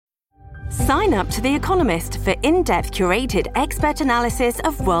Sign up to The Economist for in-depth curated expert analysis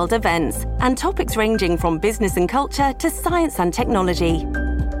of world events and topics ranging from business and culture to science and technology.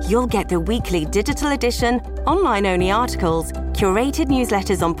 You'll get the weekly digital edition, online-only articles, curated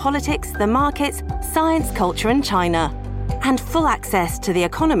newsletters on politics, the markets, science, culture and China, and full access to The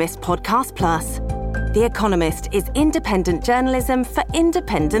Economist Podcast Plus. The Economist is independent journalism for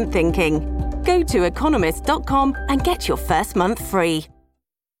independent thinking. Go to economist.com and get your first month free.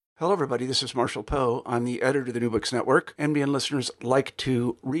 Hello, everybody. This is Marshall Poe. I'm the editor of the New Books Network. NBN listeners like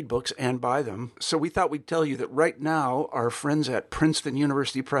to read books and buy them. So we thought we'd tell you that right now, our friends at Princeton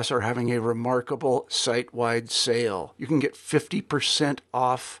University Press are having a remarkable site-wide sale. You can get 50%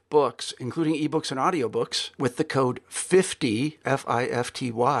 off books, including ebooks and audiobooks, with the code 50,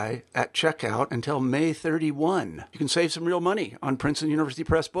 F-I-F-T-Y, at checkout until May 31. You can save some real money on Princeton University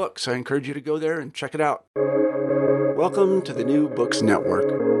Press books. I encourage you to go there and check it out. Welcome to the New Books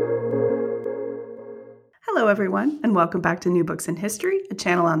Network. Hello, everyone, and welcome back to New Books in History, a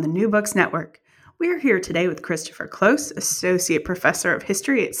channel on the New Books Network. We are here today with Christopher Close, Associate Professor of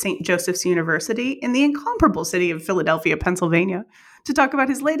History at St. Joseph's University in the incomparable city of Philadelphia, Pennsylvania, to talk about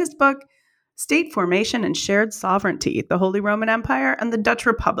his latest book, State Formation and Shared Sovereignty, the Holy Roman Empire and the Dutch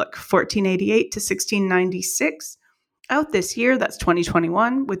Republic, 1488 to 1696, out this year, that's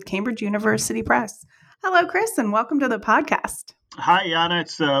 2021, with Cambridge University Press. Hello, Chris, and welcome to the podcast. Hi, Yana.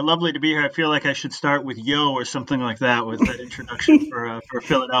 It's lovely to be here. I feel like I should start with yo or something like that with that introduction for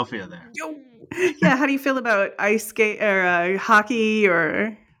Philadelphia there. Yo. Yeah, how do you feel about ice skate or hockey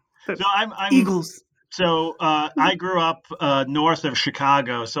or I'm Eagles? So I grew up north of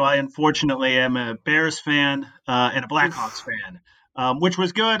Chicago, so I unfortunately am a Bears fan and a Blackhawks fan, which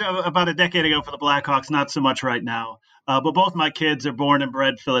was good about a decade ago for the Blackhawks, not so much right now. But both my kids are born and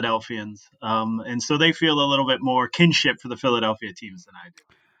bred Philadelphians, and so they feel a little bit more kinship for the Philadelphia teams than I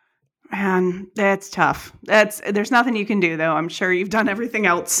do. Man, that's tough. There's nothing you can do, though. I'm sure you've done everything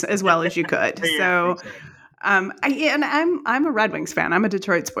else as well as you could. Yeah, so, I'm a Red Wings fan. I'm a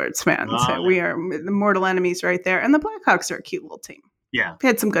Detroit sports fan. So we are the mortal enemies right there. And the Blackhawks are a cute little team. Yeah, we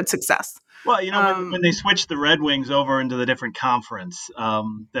had some good success. Well, when they switched the Red Wings over into the different conference,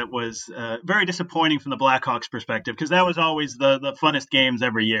 that was very disappointing from the Blackhawks perspective, because that was always the funnest games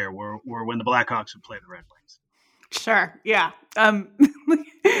every year were when the Blackhawks would play the Red Wings. Sure. Yeah.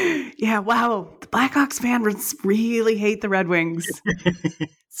 Yeah. Wow. The Blackhawks fans really hate the Red Wings.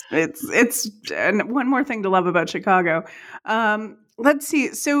 it's and one more thing to love about Chicago. Let's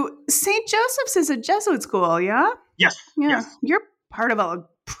see. So St. Joseph's is a Jesuit school. Yeah. Yes. Yeah. Yes. You're part of a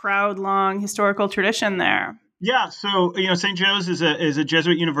proud, long historical tradition there. Yeah, so St. Joe's is a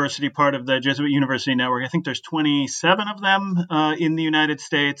Jesuit university, part of the Jesuit University Network. I think there's 27 of them in the United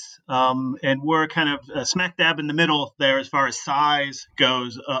States, and we're kind of smack dab in the middle there as far as size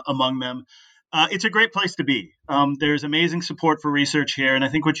goes among them. It's a great place to be. There's amazing support for research here, and I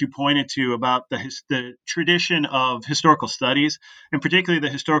think what you pointed to about the tradition of historical studies, and particularly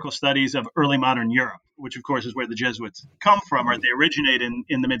the historical studies of early modern Europe, which of course is where the Jesuits come from, or they originate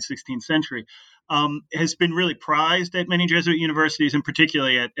in the mid-16th century, has been really prized at many Jesuit universities, and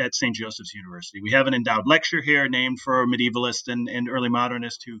particularly at St. Joseph's University. We have an endowed lecture here named for a medievalist and early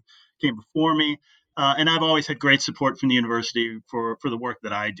modernist who came before me. And I've always had great support from the university for the work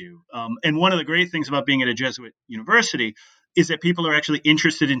that I do. And one of the great things about being at a Jesuit university is that people are actually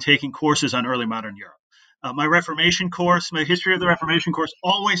interested in taking courses on early modern Europe. My Reformation course, my History of the Reformation course,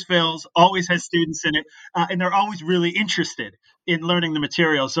 always has students in it, and they're always really interested in learning the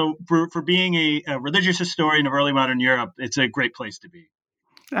material. So for being a religious historian of early modern Europe, it's a great place to be.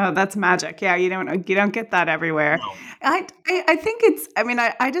 Oh, that's magic. Yeah, you don't get that everywhere. No. I think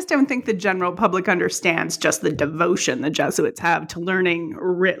I just don't think the general public understands just the devotion the Jesuits have to learning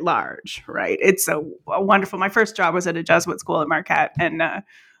writ large, right? It's a wonderful. My first job was at a Jesuit school at Marquette, and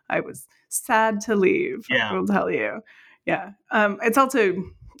I was sad to leave. Yeah. I will tell you. Yeah. It's also,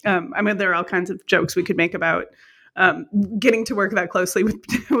 there are all kinds of jokes we could make about getting to work that closely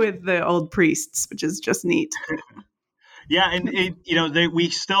with the old priests, which is just neat. Yeah, and we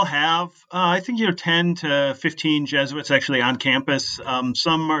still have, I think 10 to 15 Jesuits actually on campus.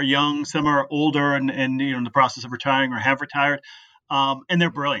 Some are young, some are older, and in the process of retiring or have retired. And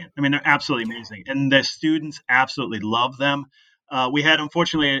they're brilliant. I mean, they're absolutely amazing, and the students absolutely love them. We had,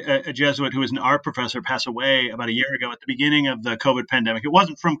 unfortunately, a Jesuit who was an art professor pass away about a year ago at the beginning of the COVID pandemic. It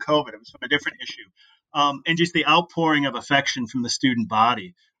wasn't from COVID; it was from a different issue. And just the outpouring of affection from the student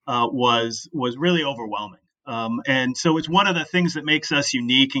body was really overwhelming. And so it's one of the things that makes us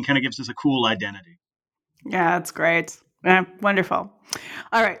unique and kind of gives us a cool identity. Yeah, that's great. Wonderful.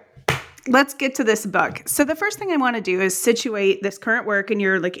 All right. let's get to this book. So the first thing I want to do is situate this current work in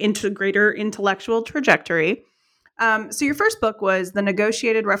your greater intellectual trajectory. So your first book was The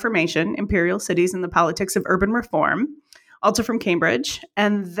Negotiated Reformation, Imperial Cities and the Politics of Urban Reform, also from Cambridge.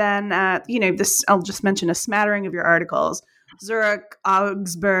 And then, I'll just mention a smattering of your articles: Zurich,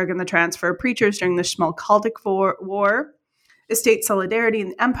 Augsburg, and the Transfer of Preachers during the Schmalkaldic War, Estate Solidarity in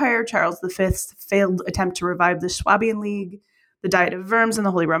the Empire, Charles V's failed attempt to revive the Swabian League, the Diet of Worms in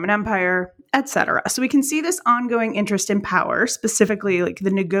the Holy Roman Empire, etc. So we can see this ongoing interest in power, specifically like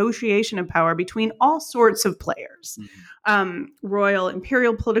the negotiation of power between all sorts of players. Royal,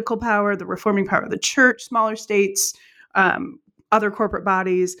 imperial political power, the reforming power of the church, smaller states, other corporate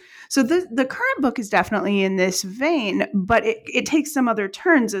bodies. So the current book is definitely in this vein, but it takes some other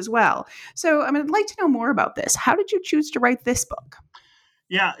turns as well. So I'd like to know more about this. How did you choose to write this book?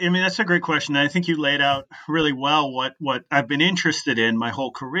 Yeah, that's a great question. I think you laid out really well what I've been interested in my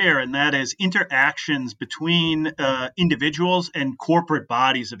whole career, and that is interactions between individuals and corporate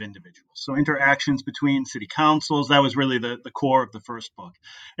bodies of individuals. So interactions between city councils, that was really the core of the first book.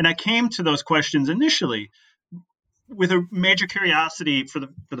 And I came to those questions initially with a major curiosity for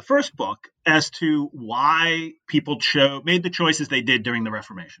the first book as to why people made the choices they did during the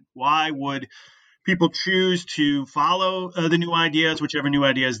Reformation. Why would people choose to follow the new ideas, whichever new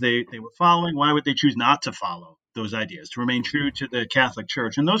ideas they were following? Why would they choose not to follow those ideas, to remain true to the Catholic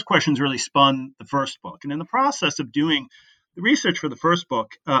Church? And those questions really spun the first book. And in the process of doing the research for the first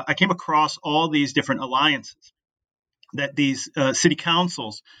book, I came across all these different alliances that these city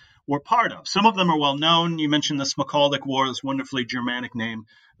councils were part of. Some of them are well known. You mentioned the Schmalkaldic War, this wonderfully Germanic name.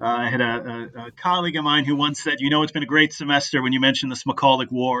 I had a colleague of mine who once said, it's been a great semester when you mentioned the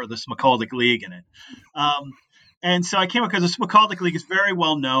Schmalkaldic War or the Schmalkaldic League in it. And so I came across the Schmalkaldic League is very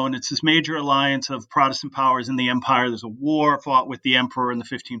well known. It's this major alliance of Protestant powers in the empire. There's a war fought with the emperor in the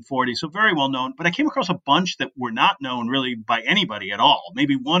 1540s, so very well known. But I came across a bunch that were not known really by anybody at all,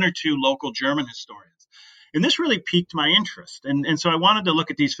 maybe one or two local German historians. And this really piqued my interest. And so I wanted to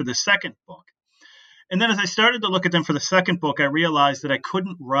look at these for the second book. And then as I started to look at them for the second book, I realized that I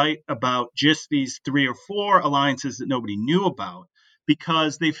couldn't write about just these 3 or 4 alliances that nobody knew about,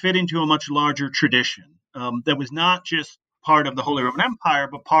 because they fit into a much larger tradition that was not just part of the Holy Roman Empire,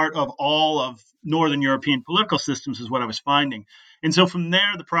 but part of all of Northern European political systems, is what I was finding. And so from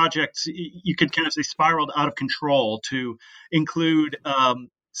there, the project, you could kind of say, spiraled out of control to include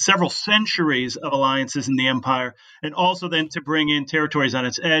several centuries of alliances in the empire, and also then to bring in territories on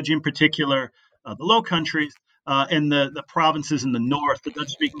its edge, in particular the Low Countries and the provinces in the north, the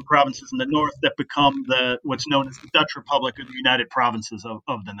Dutch-speaking provinces in the north that become what's known as the Dutch Republic, or the United Provinces of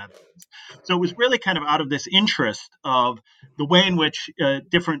the Netherlands. So it was really kind of out of this interest of the way in which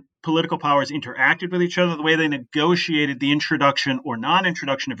different political powers interacted with each other, the way they negotiated the introduction or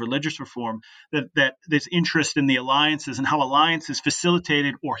non-introduction of religious reform, that this interest in the alliances and how alliances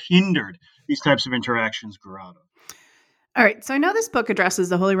facilitated or hindered these types of interactions grew out of. All right. So I know this book addresses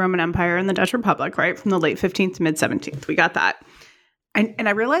the Holy Roman Empire and the Dutch Republic, right, from the late 15th to mid-17th. We got that. And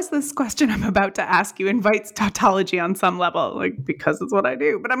I realize this question I'm about to ask you invites tautology on some level, because it's what I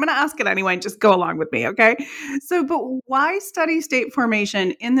do. But I'm going to ask it anyway, and just go along with me, okay? So, but why study state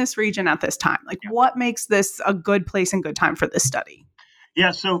formation in this region at this time? What makes this a good place and good time for this study?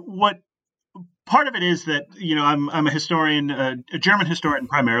 Yeah, so part of it is that, I'm a historian, a German historian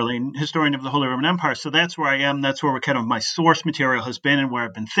primarily, and historian of the Holy Roman Empire. So that's where I am. That's where kind of my source material has been and where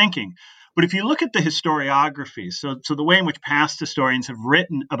I've been thinking. But if you look at the historiography, so the way in which past historians have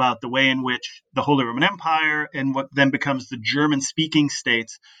written about the way in which the Holy Roman Empire and what then becomes the German-speaking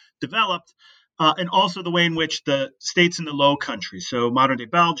states developed, and also the way in which the states in the Low Countries, so modern-day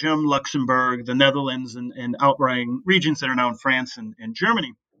Belgium, Luxembourg, the Netherlands, and outlying regions that are now in France and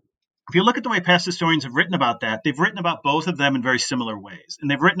Germany. If you look at the way past historians have written about that, they've written about both of them in very similar ways.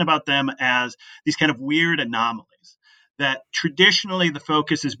 And they've written about them as these kind of weird anomalies, that traditionally the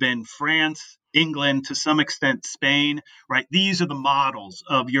focus has been France, England, to some extent Spain, right? These are the models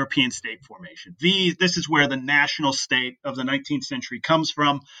of European state formation. This is where the national state of the 19th century comes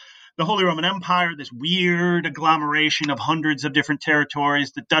from. The Holy Roman Empire, this weird agglomeration of hundreds of different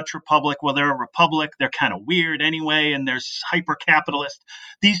territories. The Dutch Republic, well, they're a republic. They're kind of weird anyway, and they're hyper-capitalist.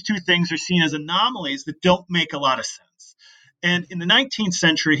 These two things are seen as anomalies that don't make a lot of sense. And in the 19th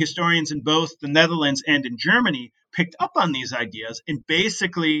century, historians in both the Netherlands and in Germany picked up on these ideas and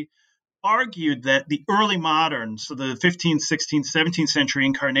basically argued that the early modern, so the 15th, 16th, 17th century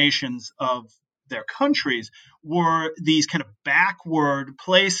incarnations of their countries were these kind of backward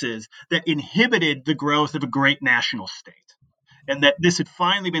places that inhibited the growth of a great national state. and that this had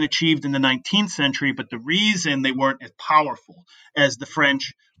finally been achieved in the 19th century, but the reason they weren't as powerful as the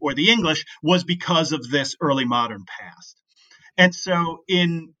French or the English was because of this early modern past. And so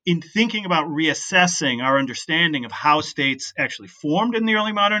in thinking about reassessing our understanding of how states actually formed in the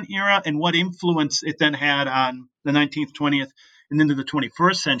early modern era and what influence it then had on the 19th, 20th, and into the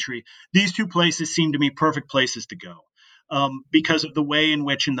 21st century, these two places seem to me perfect places to go. Because of the way in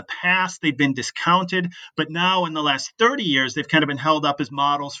which in the past they've been discounted, but now in the last 30 years, they've kind of been held up as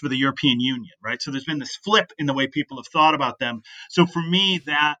models for the European Union, right? So there's been this flip in the way people have thought about them. So for me,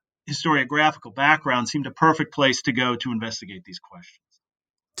 that historiographical background seemed a perfect place to go to investigate these questions.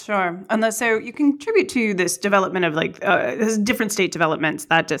 Sure. And so you contribute to this development of different state developments,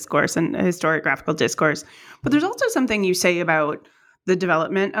 that discourse and historiographical discourse. But there's also something you say about the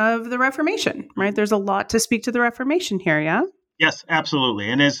development of the Reformation, right? There's a lot to speak to the Reformation here, yeah? Yes,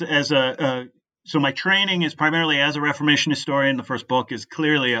 absolutely. And so my training is primarily as a Reformation historian. The first book is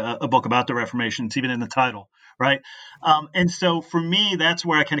clearly a book about the Reformation. It's even in the title, right? And so for me, that's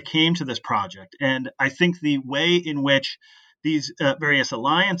where I kind of came to this project. And I think the way in which these various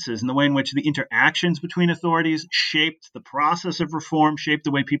alliances and the way in which the interactions between authorities shaped the process of reform, shaped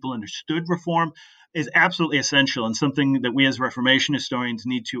the way people understood reform, is absolutely essential and something that we as Reformation historians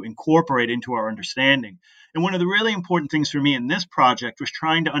need to incorporate into our understanding. And one of the really important things for me in this project was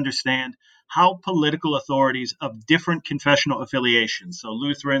trying to understand how political authorities of different confessional affiliations, so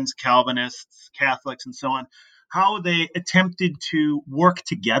Lutherans, Calvinists, Catholics, and so on, how they attempted to work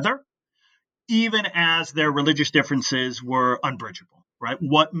together even as their religious differences were unbridgeable, right?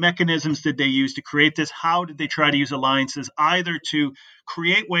 What mechanisms did they use to create this? How did they try to use alliances either to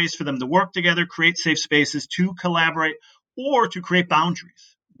create ways for them to work together, create safe spaces to collaborate, or to create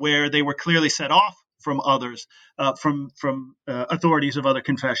boundaries where they were clearly set off from others, from authorities of other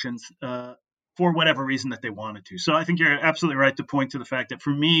confessions, for whatever reason that they wanted to. So I think you're absolutely right to point to the fact that for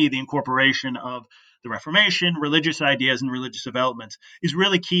me, the incorporation of the Reformation, religious ideas, and religious developments is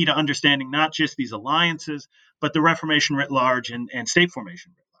really key to understanding not just these alliances, but the Reformation writ large and state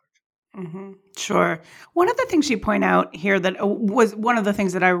formation writ large. Mm-hmm. Sure. One of the things you point out here that was one of the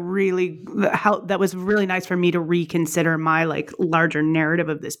things that that was really nice for me to reconsider my larger narrative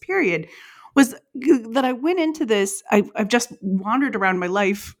of this period was that I went into this, I've just wandered around my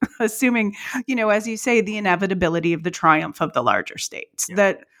life assuming, as you say, the inevitability of the triumph of the larger states,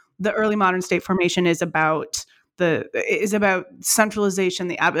 that the early modern state formation is about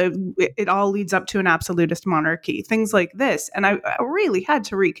centralization. It all leads up to an absolutist monarchy, things like this. And I really had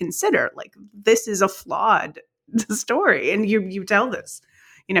to reconsider, this is a flawed story. And you tell this,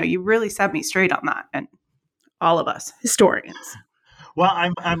 you really set me straight on that. And all of us historians.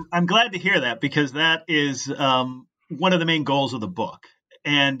 Well, I'm glad to hear that, because that is one of the main goals of the book.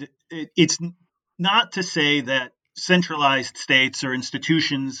 And it's not to say that centralized states or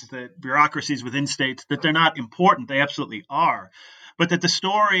institutions, that bureaucracies within states, that they're not important. They absolutely are. But that the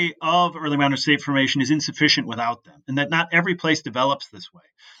story of early modern state formation is insufficient without them, and that not every place develops this way.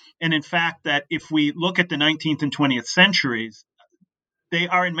 And in fact, that if we look at the 19th and 20th centuries, they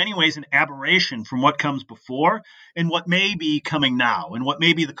are in many ways an aberration from what comes before and what may be coming now, and what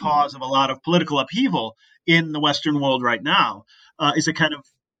may be the cause of a lot of political upheaval in the Western world right now, is a kind of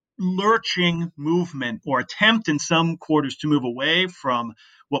lurching movement or attempt in some quarters to move away from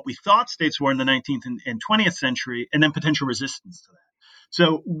what we thought states were in the 19th and 20th century, and then potential resistance to that.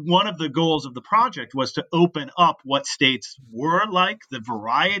 So one of the goals of the project was to open up what states were like, the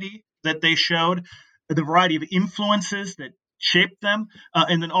variety that they showed, the variety of influences that shaped them,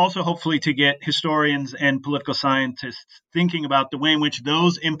 and then also hopefully to get historians and political scientists thinking about the way in which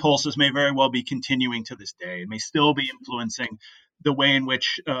those impulses may very well be continuing to this day and may still be influencing the way in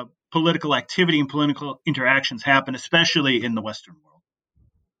which political activity and political interactions happen, especially in the Western world.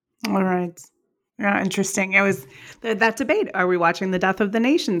 All right. Yeah, interesting. It was that debate. Are we watching the death of the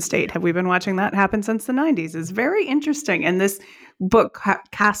nation state? Have we been watching that happen since the 90s? It's very interesting. And this book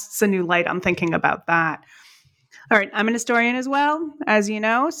casts a new light on thinking about that. All right. I'm an historian as well, as you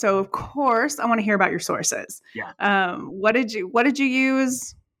know. So, of course, I want to hear about your sources. Yeah. What did you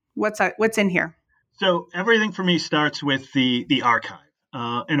use? What's in here? So everything for me starts with the archive.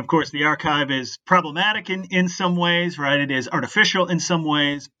 And of course, the archive is problematic in some ways, right? It is artificial in some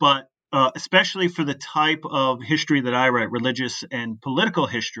ways, but especially for the type of history that I write, religious and political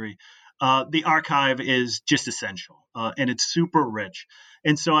history, the archive is just essential, and it's super rich.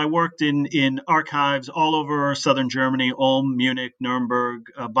 And so I worked in archives all over southern Germany, Ulm, Munich, Nuremberg,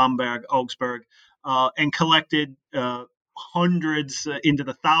 Bamberg, Augsburg, and collected hundreds into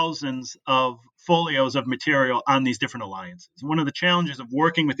the thousands of folios of material on these different alliances. One of the challenges of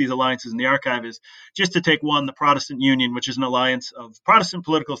working with these alliances in the archive is just to take one, the Protestant Union, which is an alliance of Protestant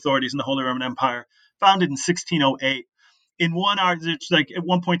political authorities in the Holy Roman Empire, founded in 1608. In one at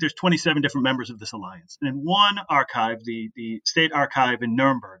one point, there's 27 different members of this alliance. And in one archive, the state archive in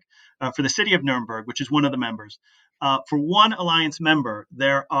Nuremberg, for the city of Nuremberg, which is one of the members, for one alliance member,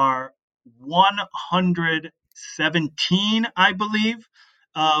 there are 117, I believe,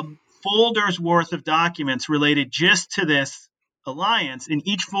 folders worth of documents related just to this alliance. And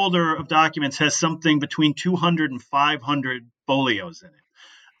each folder of documents has something between 200 and 500 folios in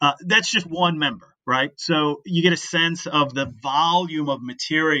it. That's just one member, right? So you get a sense of the volume of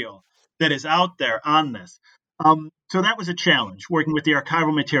material that is out there on this. So that was a challenge, working with the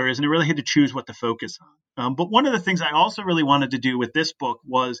archival materials, and I really had to choose what to focus on. But one of the things I also really wanted to do with this book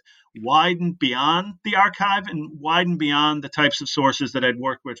was widen beyond the archive and widen beyond the types of sources that I'd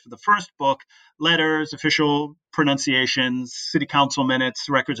worked with for the first book: letters, official pronunciations, city council minutes,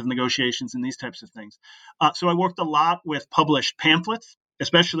 records of negotiations, and these types of things. So I worked a lot with published pamphlets,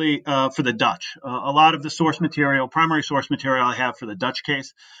 especially for the Dutch. A lot of the primary source material I have for the Dutch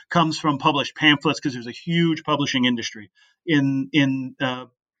case comes from published pamphlets, because there's a huge publishing industry in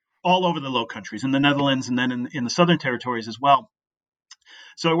all over the Low Countries, in the Netherlands, and then in the Southern Territories as well.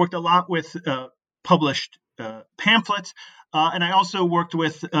 So I worked a lot with published pamphlets, and I also worked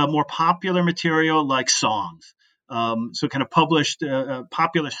with more popular material like songs. So kind of published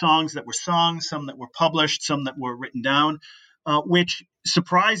popular songs that were songs, some that were published, some that were written down, which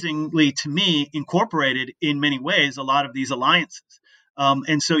surprisingly to me incorporated in many ways a lot of these alliances.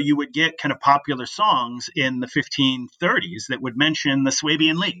 And so you would get kind of popular songs in the 1530s that would mention the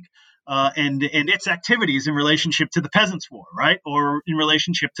Swabian League and its activities in relationship to the Peasants' War, right? Or in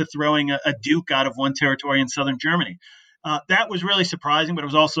relationship to throwing a duke out of one territory in southern Germany. That was really surprising, but it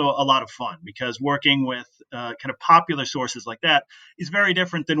was also a lot of fun, because working with kind of popular sources like that is very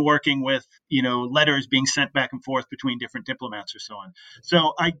different than working with, letters being sent back and forth between different diplomats or so on.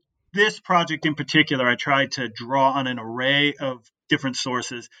 So this project in particular, I tried to draw on an array of different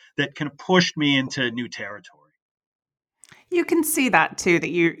sources that kind of pushed me into new territory. You can see that too, that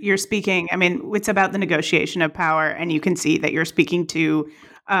you're speaking. I mean, it's about the negotiation of power, and you can see that you're speaking to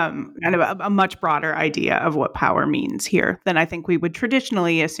kind of a much broader idea of what power means here than I think we would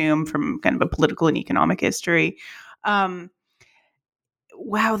traditionally assume from kind of a political and economic history. Wow,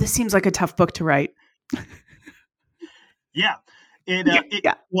 this seems like a tough book to write. Yeah,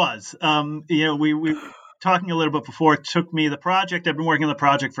 it was. We were talking a little bit before. It took me the project. I've been working on the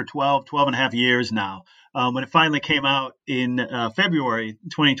project for 12 and a half years now. When it finally came out in February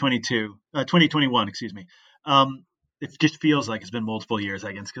 2021, excuse me. It just feels like it's been multiple years,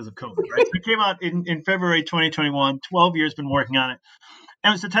 I guess, because of COVID, right? So it came out in February 2021, 12 years been working on it.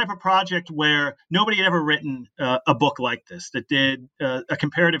 And it's the type of project where nobody had ever written a book like this that did a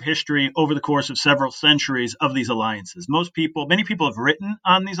comparative history over the course of several centuries of these alliances. Many people have written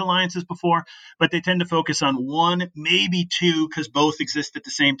on these alliances before, but they tend to focus on one, maybe two, because both exist at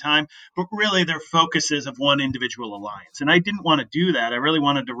the same time. But really, they're focuses of one individual alliance. And I didn't want to do that. I really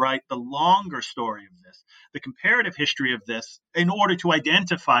wanted to write the longer story of this, the comparative history of this, in order to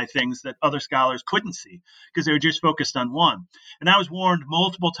identify things that other scholars couldn't see, because they were just focused on one. And I was warned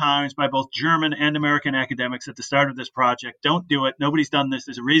multiple times by both German and American academics at the start of this project: don't do it. Nobody's done this.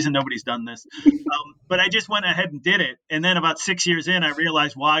 There's a reason nobody's done this. But I just went ahead and did it. And then about 6 years in, I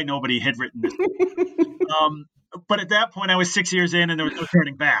realized why nobody had written this. But at that point, I was 6 years in, and there was no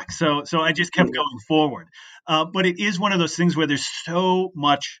turning back. So I just kept going forward. But it is one of those things where there's so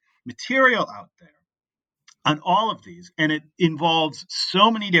much material out there on all of these, and it involves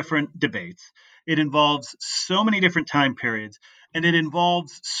so many different debates. It involves so many different time periods, and it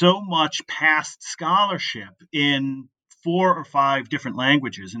involves so much past scholarship in 4 or 5 different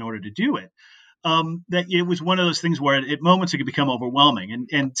languages in order to do it, that it was one of those things where at moments it could become overwhelming.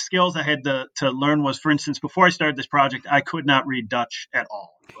 And skills I had to learn was, for instance, before I started this project, I could not read Dutch at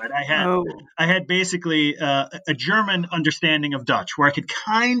all. Right? I had basically a German understanding of Dutch, where I could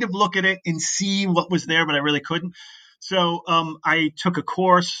kind of look at it and see what was there, but I really couldn't. So I took a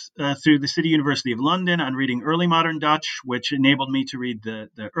course through the City University of London on reading early modern Dutch, which enabled me to read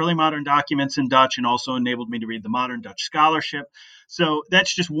the early modern documents in Dutch, and also enabled me to read the modern Dutch scholarship. So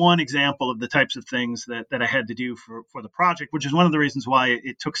that's just one example of the types of things that I had to do for the project, which is one of the reasons why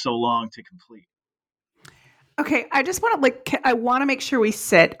it took so long to complete. Okay, I just want to make sure we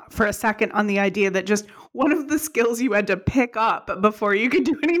sit for a second on the idea that just one of the skills you had to pick up before you could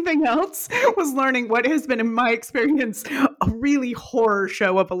do anything else was learning what has been, in my experience, a really horror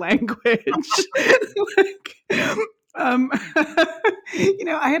show of a language.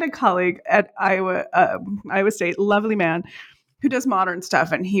 I had a colleague at Iowa State, lovely man, who does modern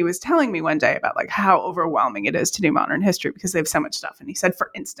stuff, and he was telling me one day about like how overwhelming it is to do modern history because they have so much stuff. And he said,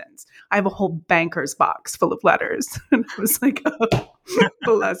 for instance, I have a whole banker's box full of letters, and I was like, oh,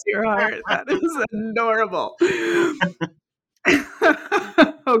 bless your heart, that is adorable.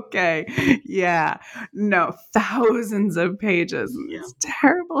 Okay, yeah, no, thousands of pages. It's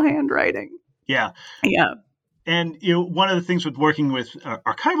terrible handwriting. Yeah. And one of the things with working with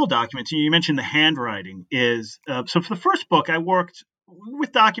archival documents, you mentioned the handwriting, is so for the first book, I worked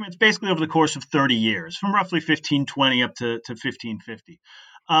with documents basically over the course of 30 years, from roughly 1520 up to 1550.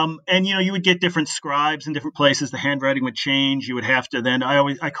 And you would get different scribes in different places. The handwriting would change. You would have to then,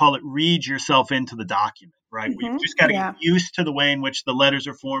 I call it, read yourself into the document, right? Mm-hmm. We've just got to get used to the way in which the letters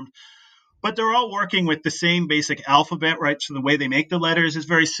are formed. But they're all working with the same basic alphabet, right? So the way they make the letters is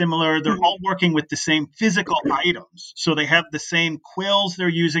very similar. They're all working with the same physical items. So they have the same quills they're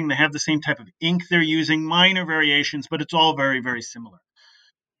using. They have the same type of ink they're using, minor variations, but it's all very, very similar.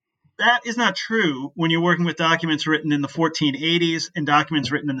 That is not true when you're working with documents written in the 1480s and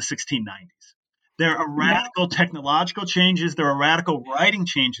documents written in the 1690s. There are radical technological changes. There are radical writing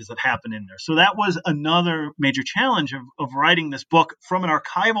changes that happen in there. So that was another major challenge of writing this book from an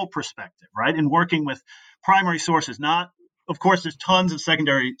archival perspective, right? And working with primary sources. Of course, there's tons of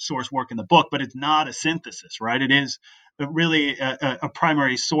secondary source work in the book, but it's not a synthesis, right? It is really a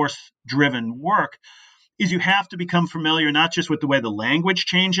primary source-driven work. Is you have to become familiar not just with the way the language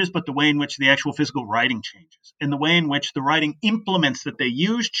changes, but the way in which the actual physical writing changes and the way in which the writing implements that they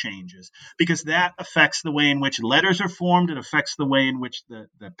use changes, because that affects the way in which letters are formed. It affects the way in which the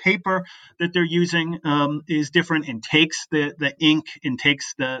paper that they're using is different and takes the ink and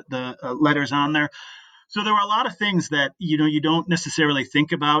takes the letters on there. So there were a lot of things that, you don't necessarily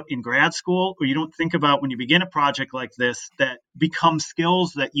think about in grad school, or you don't think about when you begin a project like this, that become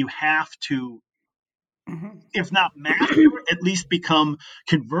skills that you have to, if not master, at least become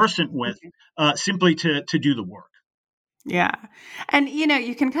conversant with, simply to do the work. Yeah. And,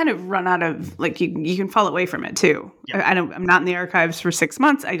 you can kind of run out of, like, you can fall away from it too. Yeah. I'm not in the archives for 6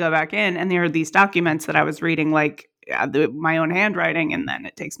 months. I go back in and there are these documents that I was reading, like my own handwriting. And then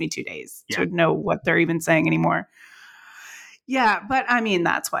it takes me 2 days to know what they're even saying anymore. Yeah. But I mean,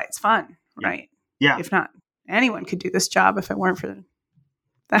 that's why it's fun, right? Yeah. If not, anyone could do this job if it weren't for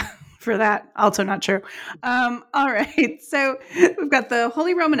that. For that, also not true. All right. So we've got the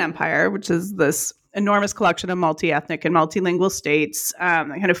Holy Roman Empire, which is this enormous collection of multi-ethnic and multilingual states that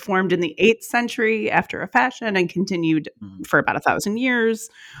kind of formed in the 8th century after a fashion and continued for about 1,000 years,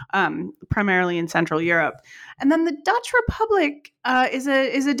 primarily in Central Europe. And then the Dutch Republic is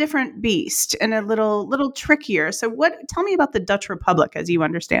a different beast and a little trickier. So tell me about the Dutch Republic as you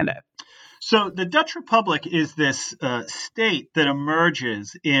understand it. So the Dutch Republic is this state that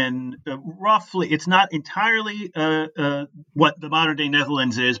emerges in roughly, it's not entirely what the modern-day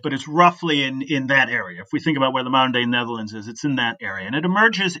Netherlands is, but it's roughly in that area. If we think about where the modern-day Netherlands is, it's in that area. And it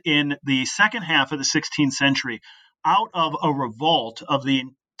emerges in the second half of the 16th century out of a revolt of the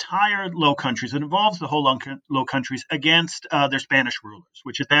entire Low Countries. It involves the whole Low Countries against their Spanish rulers,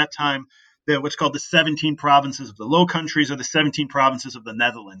 which at that time, what's called the 17 provinces of the Low Countries, or the 17 provinces of the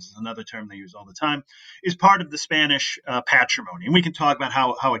Netherlands is another term they use all the time, is part of the Spanish patrimony. And we can talk about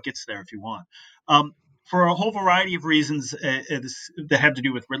how it gets there if you want. For a whole variety of reasons that have to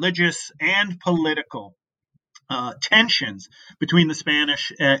do with religious and political tensions between the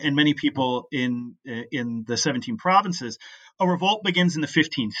Spanish and many people in the 17 provinces, a revolt begins in the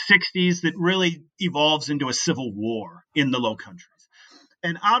 1560s that really evolves into a civil war in the Low Countries.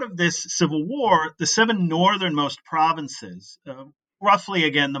 And out of this civil war, the 7 northernmost provinces, roughly,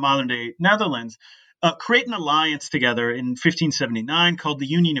 again, the modern-day Netherlands, create an alliance together in 1579 called the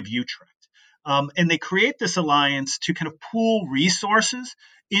Union of Utrecht. And they create this alliance to kind of pool resources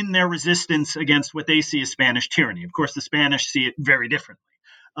in their resistance against what they see as Spanish tyranny. Of course, the Spanish see it very differently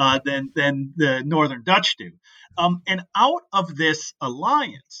than the Northern Dutch do. And out of this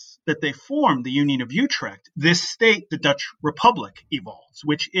alliance that they formed, the Union of Utrecht, this state, the Dutch Republic, evolves,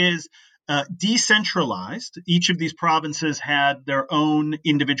 which is decentralized. Each of these provinces had their own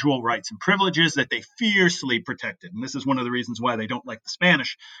individual rights and privileges that they fiercely protected. And this is one of the reasons why they don't like the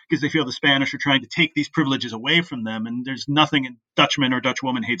Spanish, because they feel the Spanish are trying to take these privileges away from them. And there's nothing a Dutchman or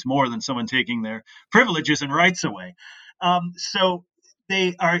Dutchwoman hates more than someone taking their privileges and rights away.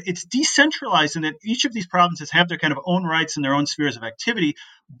 It's decentralized in that each of these provinces have their kind of own rights and their own spheres of activity,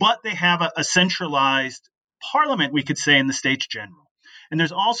 but they have a centralized parliament, we could say, in the States General. And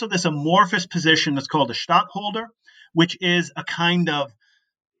there's also this amorphous position that's called a stadtholder, which is a kind of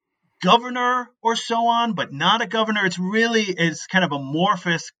governor or so on, but not a governor. It's kind of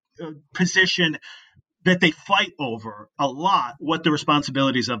amorphous position that they fight over a lot what the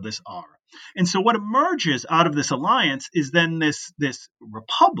responsibilities of this are. And so what emerges out of this alliance is then this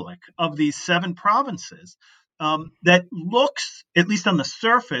republic of these 7 provinces that looks, at least on the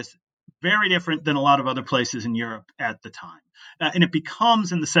surface, very different than a lot of other places in Europe at the time. And it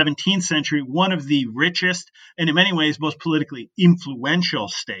becomes, in the 17th century, one of the richest and in many ways most politically influential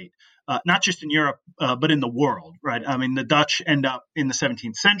state, not just in Europe, but in the world, right? I mean, the Dutch end up in the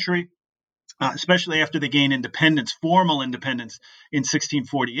 17th century, especially after they gain independence, formal independence in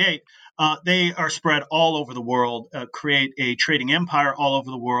 1648, they are spread all over the world, create a trading empire all over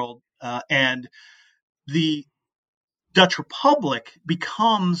the world, and the Dutch Republic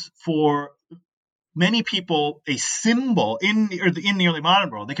becomes, for many people, a symbol in the early modern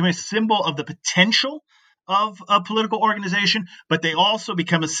world. They become a symbol of the potential of a political organization, but they also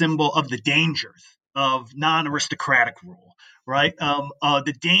become a symbol of the dangers of non-aristocratic rule. Right,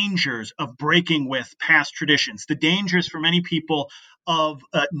 the dangers of breaking with past traditions, the dangers for many people of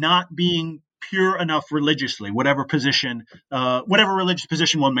not being pure enough religiously, whatever religious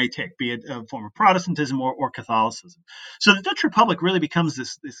position one may take, be it a form of Protestantism or Catholicism. So the Dutch Republic really becomes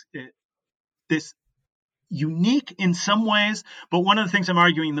this unique in some ways, but one of the things I'm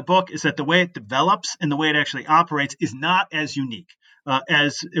arguing in the book is that the way it develops and the way it actually operates is not as unique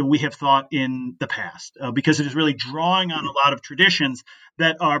as we have thought in the past, because it is really drawing on a lot of traditions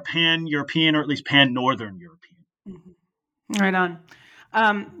that are pan-European, or at least pan-Northern European. Mm-hmm. Right on.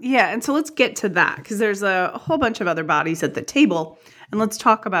 And so let's get to that, because there's a whole bunch of other bodies at the table, and let's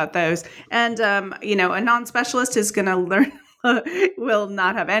talk about those. And, a non-specialist is going to learn will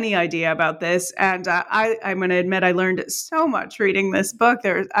not have any idea about this. And I'm going to admit I learned so much reading this book.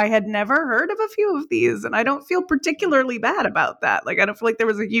 I had never heard of a few of these, and I don't feel particularly bad about that. Like, I don't feel like there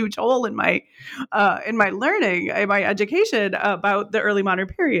was a huge hole in my learning, in my education about the early modern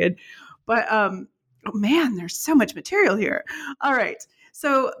period. But oh man, there's so much material here. All right.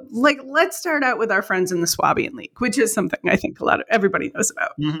 So, let's start out with our friends in the Swabian League, which is something I think everybody knows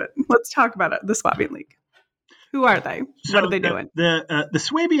about. Mm-hmm. But let's talk about the Swabian League. Who are they? What are they doing? The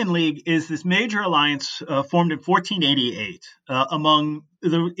Swabian League is this major alliance formed in 1488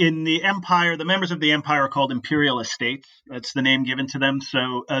 in the empire. The members of the empire are called imperial estates. That's the name given to them.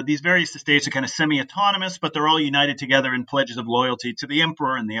 So these various estates are kind of semi-autonomous, but they're all united together in pledges of loyalty to the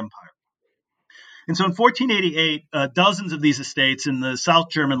emperor and the empire. And so in 1488, dozens of these estates in the South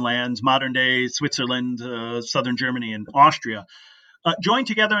German lands, modern-day Switzerland, southern Germany, and Austria, joined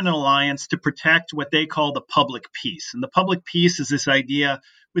together in an alliance to protect what they call the public peace. And the public peace is this idea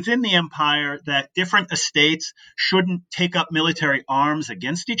within the empire that different estates shouldn't take up military arms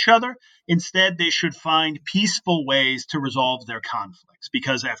against each other. Instead, they should find peaceful ways to resolve their conflicts.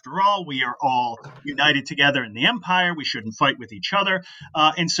 Because after all, we are all united together in the empire. We shouldn't fight with each other.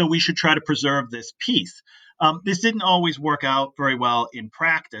 And so we should try to preserve this peace. This didn't always work out very well in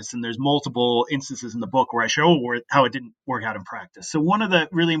practice, and there's multiple instances in the book where I show how it didn't work out in practice. So one of the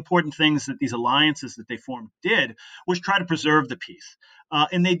really important things that these alliances that they formed did was try to preserve the peace.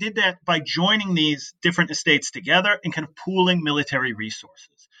 And they did that by joining these different estates together and kind of pooling military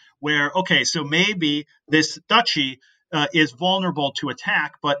resources. Where, okay, so maybe this duchy is vulnerable to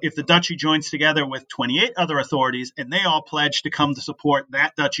attack, but if the duchy joins together with 28 other authorities and they all pledge to come to support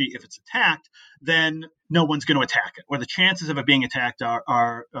that duchy if it's attacked, then no one's going to attack it, or the chances of it being attacked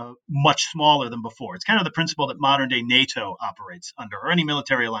are much smaller than before. It's kind of the principle that modern-day NATO operates under, or any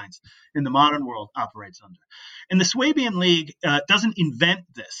military alliance in the modern world operates under. And the Swabian League doesn't invent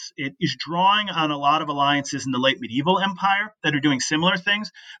this. It is drawing on a lot of alliances in the late medieval empire that are doing similar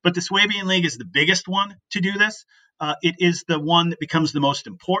things, but the Swabian League is the biggest one to do this. It is the one that becomes the most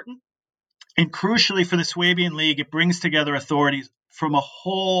important. And crucially for the Swabian League, it brings together authorities from a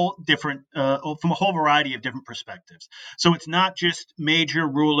whole variety of different perspectives. So it's not just major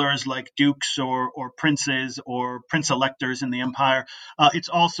rulers like dukes or princes or prince-electors in the empire. It's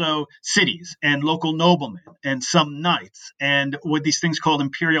also cities and local noblemen and some knights, and with these things called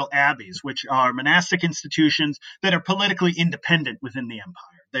imperial abbeys, which are monastic institutions that are politically independent within the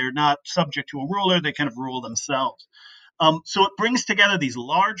empire. They're not subject to a ruler. They kind of rule themselves. So it brings together these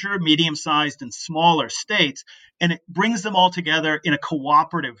larger, medium-sized, and smaller states, and it brings them all together in a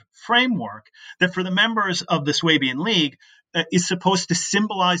cooperative framework that for the members of the Swabian League is supposed to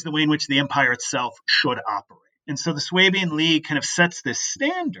symbolize the way in which the empire itself should operate. And so the Swabian League kind of sets this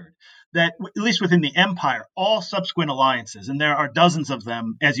standard that, at least within the empire, all subsequent alliances, and there are dozens of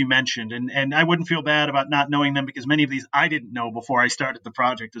them, as you mentioned, and I wouldn't feel bad about not knowing them because many of these I didn't know before I started the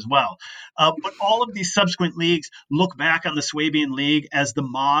project as well. But all of these subsequent leagues look back on the Swabian League as the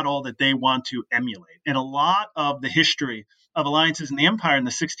model that they want to emulate. And a lot of the history of alliances in the empire in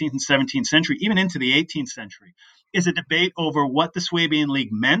the 16th and 17th century, even into the 18th century, is a debate over what the Swabian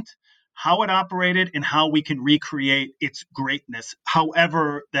League meant, how it operated, and how we can recreate its greatness,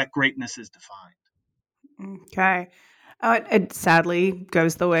 however that greatness is defined. Okay. It sadly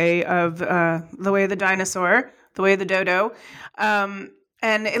goes the way of the dinosaur, the way of the dodo.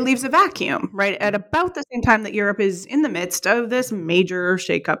 And it leaves a vacuum, right, at about the same time that Europe is in the midst of this major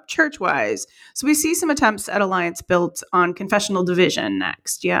shakeup church-wise. So we see some attempts at alliance built on confessional division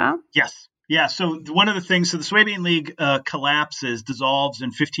next, yeah? Yes. Yeah, so one of the things, so the Swabian League dissolves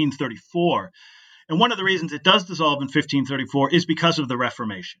in 1534. And one of the reasons it does dissolve in 1534 is because of the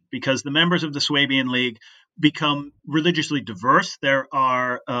Reformation, because the members of the Swabian League become religiously diverse. There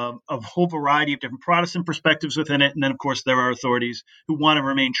are a whole variety of different Protestant perspectives within it. And then, of course, there are authorities who want to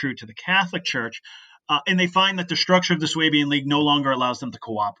remain true to the Catholic Church. And they find that the structure of the Swabian League no longer allows them to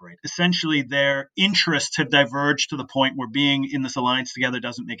cooperate. Essentially, their interests have diverged to the point where being in this alliance together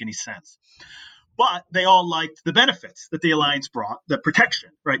doesn't make any sense. But they all liked the benefits that the alliance brought, the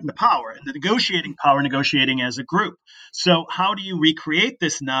protection, right, and the power, and the negotiating power, negotiating as a group. So how do you recreate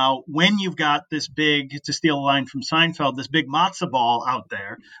this now when you've got this big, to steal a line from Seinfeld, this big matzo ball out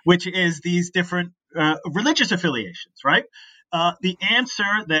there, which is these different religious affiliations, right? The answer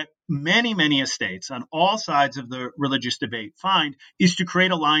that many estates on all sides of the religious debate find is to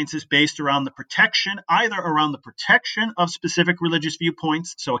create alliances based around the protection, either around the protection of specific religious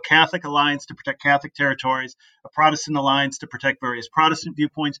viewpoints, so a Catholic alliance to protect Catholic territories, a Protestant alliance to protect various Protestant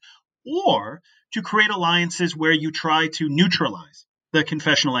viewpoints, or to create alliances where you try to neutralize the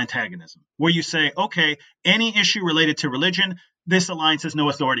confessional antagonism, where you say, okay, any issue related to religion, this alliance has no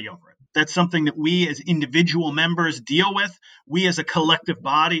authority over it. That's something that we as individual members deal with. We as a collective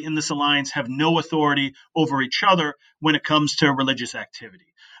body in this alliance have no authority over each other when it comes to religious activity.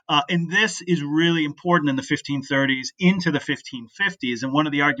 And this is really important in the 1530s into the 1550s. And one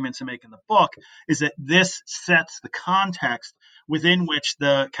of the arguments I make in the book is that this sets the context within which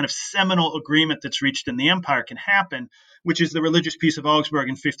the kind of seminal agreement that's reached in the empire can happen, which is the Religious Peace of Augsburg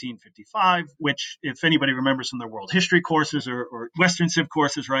in 1555, which, if anybody remembers from their world history courses or Western Civ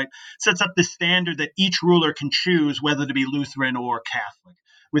courses, right, sets up this standard that each ruler can choose whether to be Lutheran or Catholic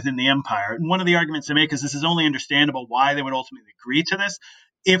within the empire. And one of the arguments I make is this is only understandable why they would ultimately agree to this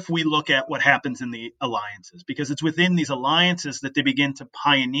if we look at what happens in the alliances, because it's within these alliances that they begin to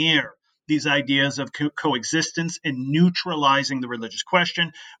pioneer these ideas of coexistence and neutralizing the religious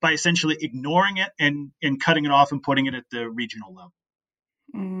question by essentially ignoring it and cutting it off and putting it at the regional level.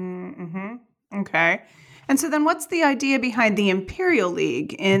 Mm-hmm. Okay. And so then what's the idea behind the Imperial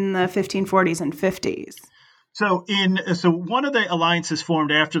League in the 1540s and 50s? So one of the alliances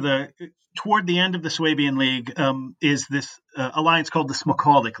formed toward the end of the Swabian League is this alliance called the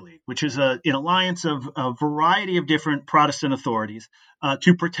Smokaldic League, which is an alliance of a variety of different Protestant authorities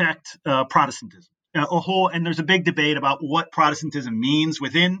to protect Protestantism. And there's a big debate about what Protestantism means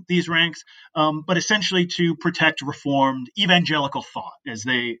within these ranks, but essentially to protect Reformed evangelical thought, as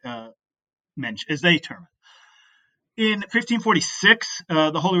they term it. In 1546,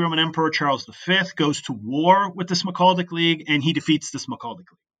 the Holy Roman Emperor Charles V goes to war with the Smokaldic League, and he defeats the Smokaldic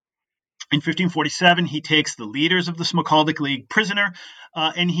League. In 1547, he takes the leaders of the Smokaldic League prisoner,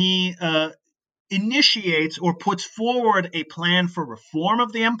 and he initiates or puts forward a plan for reform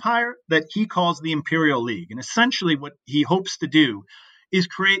of the empire that he calls the Imperial League. And essentially what he hopes to do is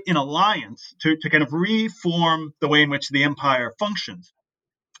create an alliance to kind of reform the way in which the empire functions,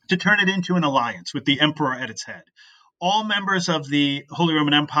 to turn it into an alliance with the emperor at its head. All members of the Holy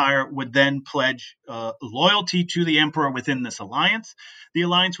Roman Empire would then pledge loyalty to the emperor within this alliance. The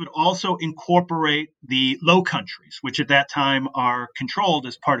alliance would also incorporate the Low Countries, which at that time are controlled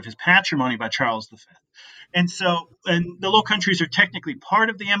as part of his patrimony by Charles V. And the Low Countries are technically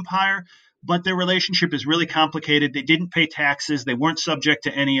part of the empire, but their relationship is really complicated. They didn't pay taxes. They weren't subject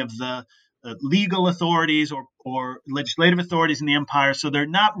to any of the legal authorities or legislative authorities in the empire, so they're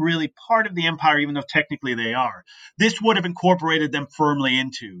not really part of the empire, even though technically they are. This would have incorporated them firmly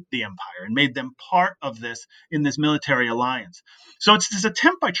into the empire and made them part of this in this military alliance. So it's this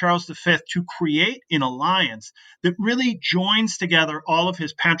attempt by Charles V to create an alliance that really joins together all of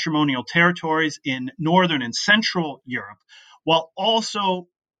his patrimonial territories in northern and central Europe, while also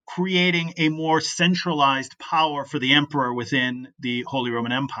creating a more centralized power for the emperor within the Holy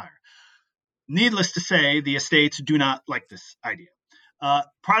Roman Empire. Needless to say, the estates do not like this idea.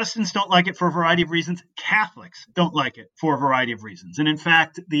 Protestants don't like it for a variety of reasons. Catholics don't like it for a variety of reasons. And in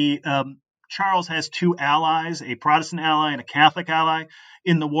fact, Charles has two allies, a Protestant ally and a Catholic ally,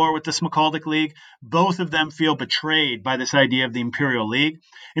 in the war with the Smalcaldic League. Both of them feel betrayed by this idea of the Imperial League.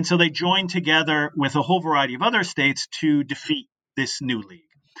 And so they join together with a whole variety of other states to defeat this new league.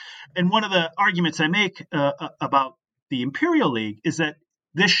 And one of the arguments I make about the Imperial League is that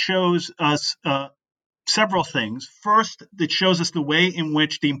this shows us several things. First, it shows us the way in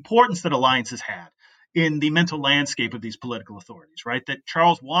which the importance that alliances had in the mental landscape of these political authorities, right? That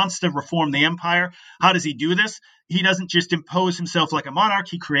Charles wants to reform the empire. How does he do this? He doesn't just impose himself like a monarch.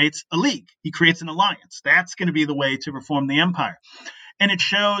 He creates a league. He creates an alliance. That's going to be the way to reform the empire. And it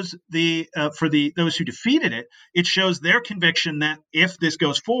shows for those who defeated it, it shows their conviction that if this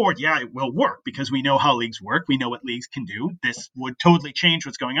goes forward, yeah, it will work because we know how leagues work. We know what leagues can do. This would totally change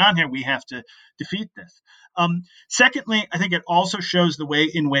what's going on here. We have to defeat this. Secondly, I think it also shows the way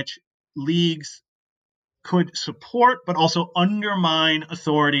in which leagues could support but also undermine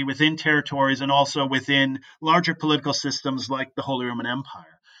authority within territories and also within larger political systems like the Holy Roman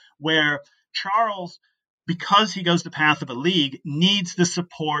Empire, where Charles, because he goes the path of a league, needs the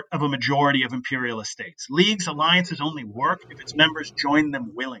support of a majority of imperial estates. Leagues, alliances only work if its members join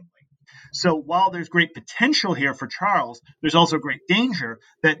them willingly. So while there's great potential here for Charles, there's also great danger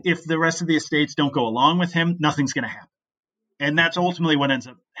that if the rest of the estates don't go along with him, nothing's going to happen. And that's ultimately what ends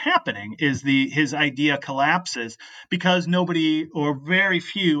up happening is his idea collapses because nobody or very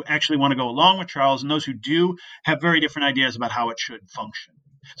few actually want to go along with Charles. And those who do have very different ideas about how it should function.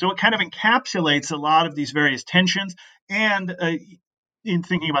 So it kind of encapsulates a lot of these various tensions. And in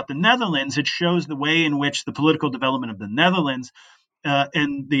thinking about the Netherlands, it shows the way in which the political development of the Netherlands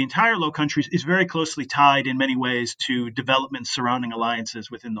and the entire Low Countries is very closely tied in many ways to developments surrounding alliances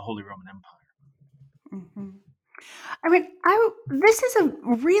within the Holy Roman Empire. Mm-hmm. I mean, this is a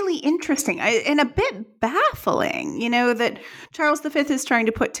really interesting and a bit baffling, that Charles V is trying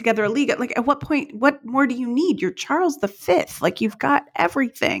to put together a league. Like, at what point, what more do you need? You're Charles V. Like, you've got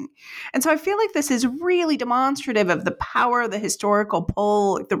everything. And so I feel like this is really demonstrative of the power, the historical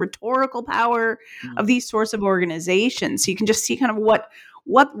pull, like the rhetorical power of these sorts of organizations. So you can just see kind of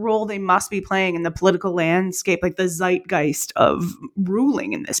what role they must be playing in the political landscape, like the zeitgeist of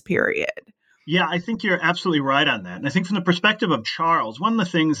ruling in this period. Yeah, I think you're absolutely right on that. And I think from the perspective of Charles, one of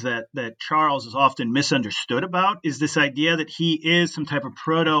the things that Charles is often misunderstood about is this idea that he is some type of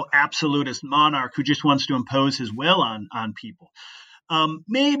proto-absolutist monarch who just wants to impose his will on people.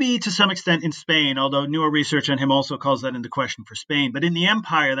 Maybe to some extent in Spain, although newer research on him also calls that into question for Spain. But in the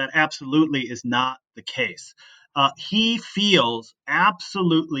empire, that absolutely is not the case. He feels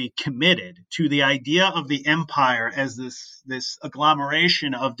absolutely committed to the idea of the empire as this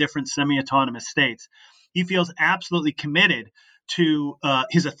agglomeration of different semi-autonomous states. He feels absolutely committed to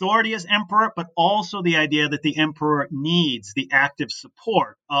his authority as emperor, but also the idea that the emperor needs the active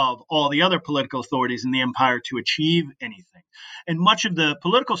support of all the other political authorities in the empire to achieve anything. And much of the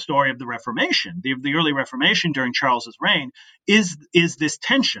political story of the Reformation, the early Reformation during Charles's reign, is this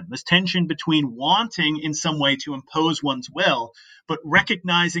tension between wanting in some way to impose one's will, but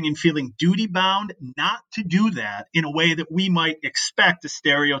recognizing and feeling duty bound not to do that in a way that we might expect a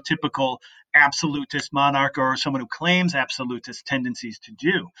stereotypical absolutist monarch or someone who claims absolutist tendencies to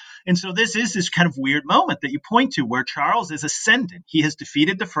do. And so this is this kind of weird moment that you point to where Charles is ascendant. He has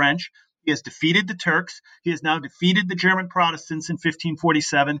defeated the French. He has defeated the Turks. He has now defeated the German Protestants in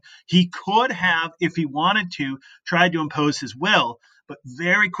 1547. He could have, if he wanted to, tried to impose his will, but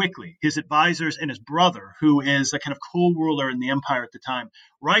very quickly his advisors and his brother, who is a kind of co-ruler in the empire at the time,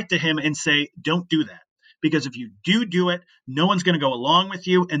 write to him and say, don't do that. Because if you do it, no one's going to go along with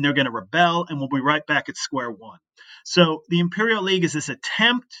you and they're going to rebel and we'll be right back at square one. So the Imperial League is this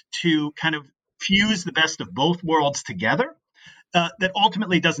attempt to kind of fuse the best of both worlds together. That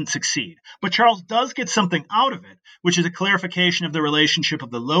ultimately doesn't succeed. But Charles does get something out of it, which is a clarification of the relationship of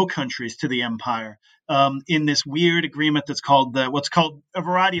the Low Countries to the empire in this weird agreement that's called what's called a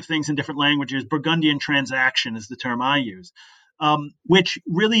variety of things in different languages. Burgundian Transaction is the term I use, which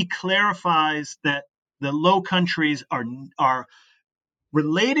really clarifies that the Low Countries are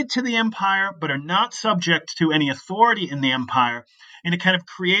related to the empire, but are not subject to any authority in the empire. And it kind of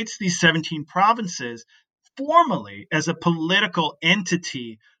creates these 17 provinces formally as a political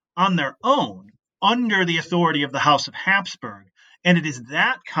entity on their own under the authority of the House of Habsburg. And it is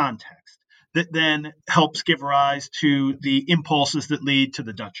that context that then helps give rise to the impulses that lead to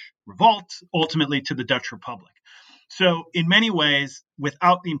the Dutch revolt, ultimately to the Dutch Republic. So in many ways,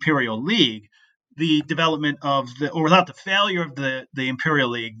 without the Imperial League, the development or without the failure of the Imperial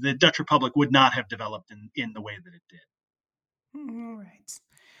League, the Dutch Republic would not have developed in the way that it did. All right.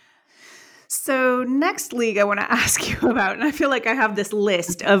 So next league I want to ask you about, and I feel like I have this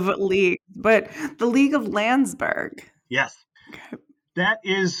list of leagues, but the League of Landsberg. Yes. That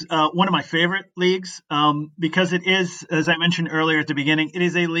is one of my favorite leagues because it is, as I mentioned earlier at the beginning, it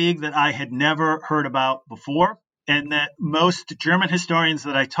is a league that I had never heard about before, and that most German historians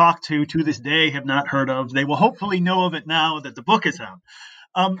that I talk to this day have not heard of. They will hopefully know of it now that the book is out.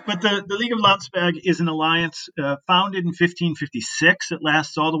 But the League of Landsberg is an alliance founded in 1556. It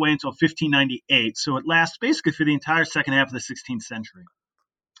lasts all the way until 1598, so it lasts basically for the entire second half of the 16th century.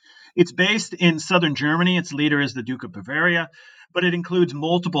 It's based in southern Germany. Its leader is the Duke of Bavaria, but it includes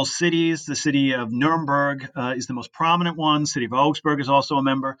multiple cities. The city of Nuremberg is the most prominent one. The city of Augsburg is also a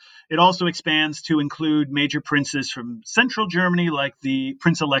member. It also expands to include major princes from central Germany, like the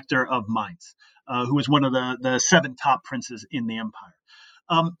Prince Elector of Mainz, who is one of the 7 top princes in the empire.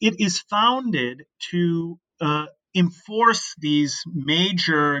 It is founded to enforce these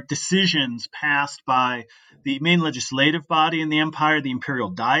major decisions passed by the main legislative body in the empire, the Imperial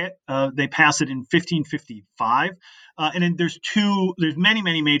Diet. They pass it in 1555. And there's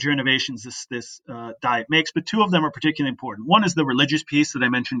many major innovations this diet makes, but 2 of them are particularly important. One is the religious piece that I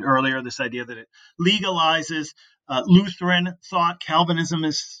mentioned earlier, this idea that it legalizes Lutheran thought. Calvinism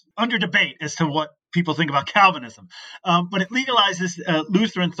is under debate as to what people think about Calvinism, but it legalizes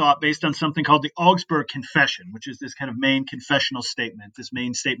Lutheran thought based on something called the Augsburg Confession, which is this kind of main confessional statement, this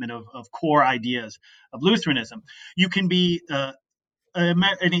main statement of core ideas of Lutheranism. You can be an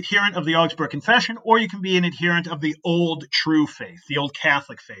adherent of the Augsburg Confession, or you can be an adherent of the old true faith, the old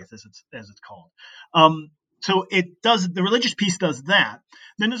Catholic faith, as it's called. So the religious piece does that.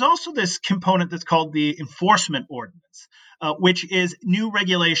 Then there's also this component that's called the enforcement ordinance, which is new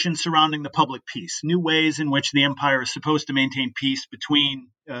regulations surrounding the public peace, new ways in which the empire is supposed to maintain peace between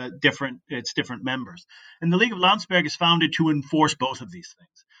its different members. And the League of Landsberg is founded to enforce both of these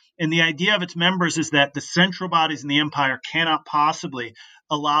things. And the idea of its members is that the central bodies in the empire cannot possibly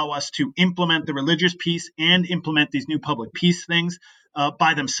allow us to implement the religious peace and implement these new public peace things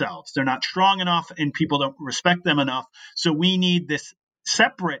by themselves. They're not strong enough, and people don't respect them enough. So we need this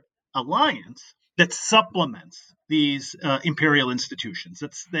separate alliance that supplements these imperial institutions,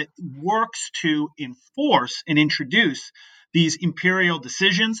 that works to enforce and introduce these imperial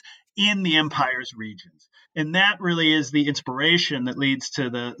decisions in the empire's regions. And that really is the inspiration that leads to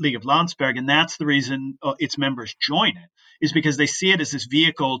the League of Landsberg. And that's the reason its members join it, is because they see it as this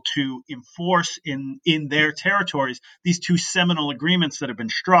vehicle to enforce in their territories these 2 seminal agreements that have been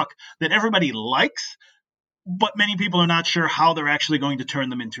struck that everybody likes, but many people are not sure how they're actually going to turn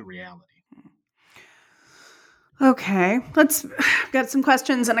them into reality. Okay, let's got some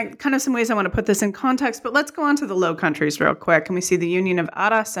questions and kind of some ways I want to put this in context, but let's go on to the Low Countries real quick. And we see the Union of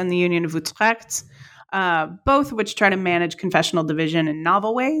Arras and the Union of Utrecht, both of which try to manage confessional division in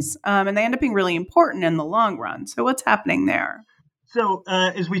novel ways, and they end up being really important in the long run. So what's happening there? So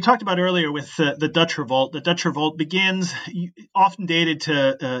as we talked about earlier with the Dutch Revolt begins, often dated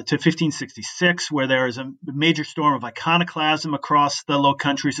to 1566, where there is a major storm of iconoclasm across the Low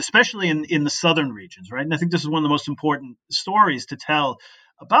Countries, especially in the southern regions, right? And I think this is one of the most important stories to tell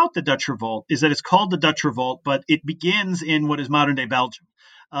about the Dutch Revolt, is that it's called the Dutch Revolt, but it begins in what is modern-day Belgium.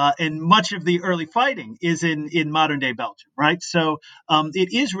 And much of the early fighting is in modern-day Belgium, right? So it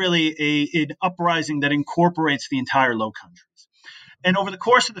is really an uprising that incorporates the entire Low Countries. And over the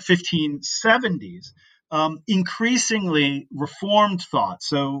course of the 1570s, increasingly reformed thought,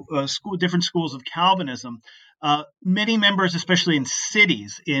 so different schools of Calvinism, many members, especially in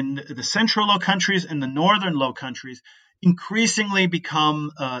cities in the central Low Countries and the northern Low Countries, increasingly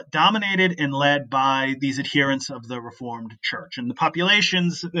become dominated and led by these adherents of the Reformed Church. And the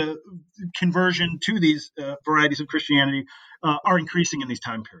population's conversion to these varieties of Christianity are increasing in these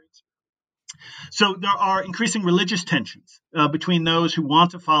time periods. So there are increasing religious tensions between those who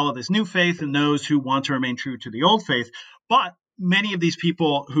want to follow this new faith and those who want to remain true to the old faith. But many of these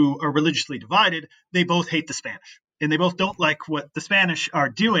people who are religiously divided, they both hate the Spanish. And they both don't like what the Spanish are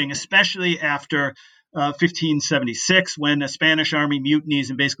doing, especially after 1576, when a Spanish army mutinies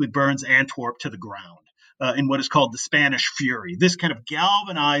and basically burns Antwerp to the ground in what is called the Spanish Fury. This kind of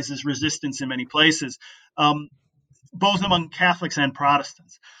galvanizes resistance in many places, both among Catholics and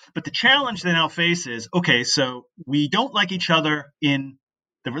Protestants. But the challenge they now face is, okay, so we don't like each other in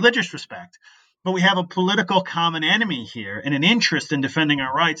the religious respect, but we have a political common enemy here and an interest in defending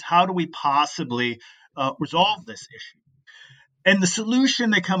our rights. How do we possibly resolve this issue? And the solution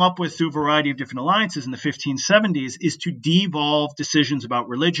they come up with through a variety of different alliances in the 1570s is to devolve decisions about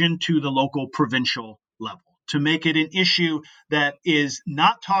religion to the local provincial level, to make it an issue that is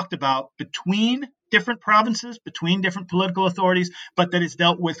not talked about between different provinces, between different political authorities, but that is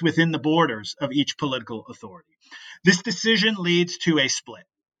dealt with within the borders of each political authority. This decision leads to a split.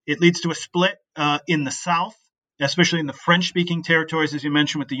 It leads to a split in the south, especially in the French-speaking territories, as you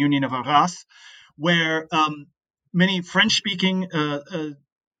mentioned, with the Union of Arras, where many French-speaking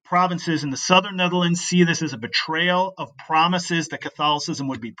provinces in the southern Netherlands see this as a betrayal of promises that Catholicism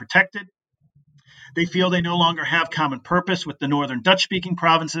would be protected. They feel they no longer have common purpose with the northern Dutch-speaking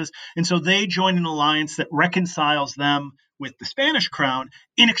provinces, and so they join an alliance that reconciles them with the Spanish crown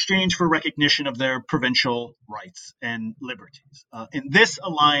in exchange for recognition of their provincial rights and liberties. And this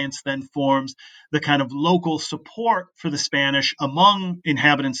alliance then forms the kind of local support for the Spanish among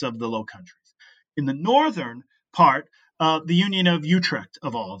inhabitants of the Low Countries. In the northern part, the Union of Utrecht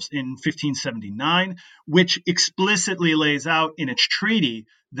evolves in 1579, which explicitly lays out in its treaty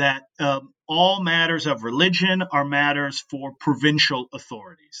that all matters of religion are matters for provincial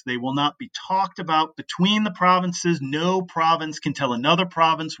authorities. They will not be talked about between the provinces. No province can tell another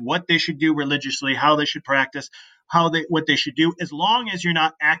province what they should do religiously, how they should practice, what they should do, as long as you're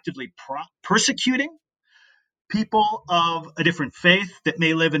not actively persecuting people of a different faith that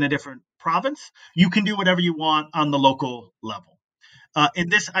may live in a different province. You can do whatever you want on the local level. And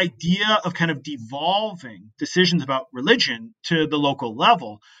this idea of kind of devolving decisions about religion to the local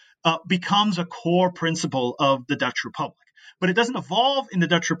level becomes a core principle of the Dutch Republic. But it doesn't evolve in the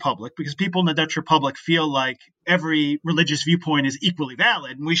Dutch Republic because people in the Dutch Republic feel like every religious viewpoint is equally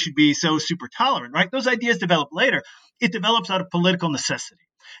valid and we should be so super tolerant, right? Those ideas develop later. It develops out of political necessity.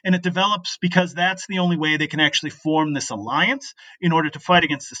 And it develops because that's the only way they can actually form this alliance in order to fight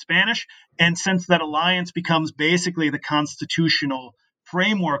against the Spanish. And since that alliance becomes basically the constitutional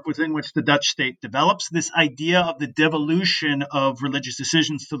framework within which the Dutch state develops, this idea of the devolution of religious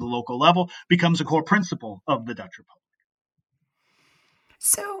decisions to the local level becomes a core principle of the Dutch Republic.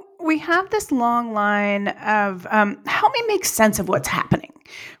 So we have this long line of, help me make sense of what's happening.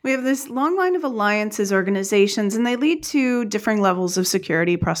 We have this long line of alliances, organizations, and they lead to differing levels of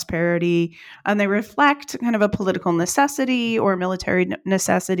security, prosperity, and they reflect kind of a political necessity or military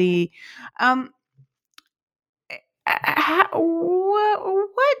necessity.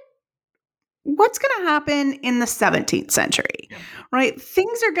 What's going to happen in the 17th century, right?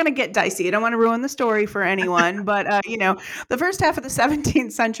 Things are going to get dicey. I don't want to ruin the story for anyone, but the first half of the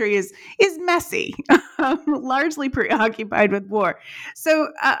 17th century is messy, largely preoccupied with war. So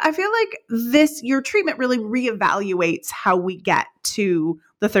I feel like your treatment really reevaluates how we get to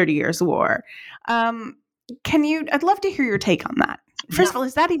the 30 Years' War. I'd love to hear your take on that. First of all,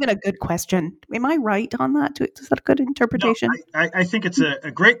 is that even a good question? Am I right on that? Is that a good interpretation? No, I think it's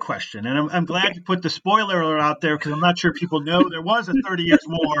a great question. And I'm glad you put the spoiler alert out there because I'm not sure people know there was a 30 Years'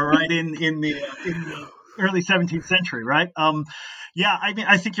 War, right, in the early 17th century, right?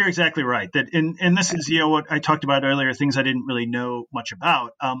 I think you're exactly right. And this is what I talked about earlier, things I didn't really know much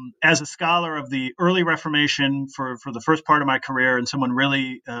about. As a scholar of the early Reformation for the first part of my career and someone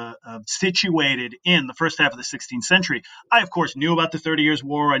really situated in the first half of the 16th century, I, of course, knew about the 30 Years'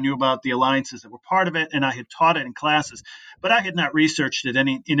 War. I knew about the alliances that were part of it, and I had taught it in classes, but I had not researched it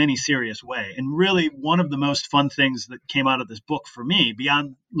in any serious way. And really, one of the most fun things that came out of this book for me,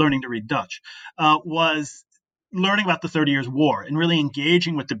 beyond learning to read Dutch, was learning about the 30 Years' War and really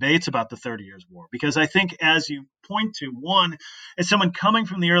engaging with debates about the 30 Years' War. Because I think, as you point to, one, as someone coming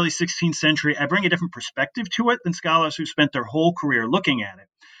from the early 16th century, I bring a different perspective to it than scholars who spent their whole career looking at it.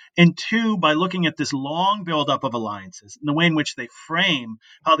 And two, by looking at this long buildup of alliances and the way in which they frame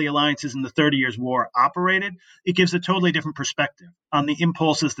how the alliances in the 30 Years' War operated, it gives a totally different perspective on the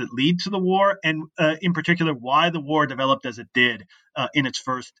impulses that lead to the war and, in particular, why the war developed as it did in its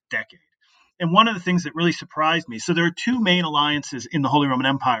first decade. And one of the things that really surprised me, so there are two main alliances in the Holy Roman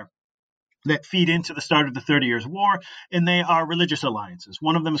Empire that feed into the start of the 30 Years' War, and they are religious alliances.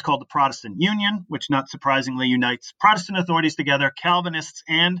 One of them is called the Protestant Union, which not surprisingly unites Protestant authorities together, Calvinists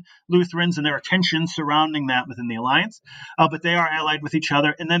and Lutherans, and there are tensions surrounding that within the alliance, but they are allied with each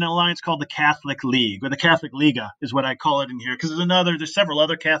other. And then an alliance called the Catholic League, or the Catholic Liga is what I call it in here, because there's several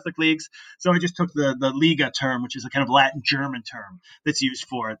other Catholic leagues, so I just took the Liga term, which is a kind of Latin-German term that's used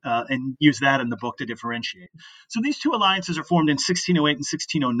for it, and use that in the book to differentiate. So these two alliances are formed in 1608 and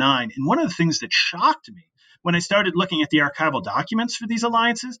 1609, and one of the things that shocked me when I started looking at the archival documents for these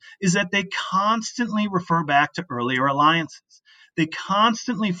alliances is that they constantly refer back to earlier alliances. They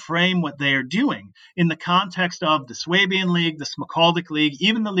constantly frame what they are doing in the context of the Swabian League, the Smalkaldic League,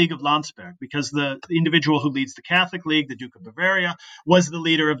 even the League of Landsberg, because the individual who leads the Catholic League, the Duke of Bavaria, was the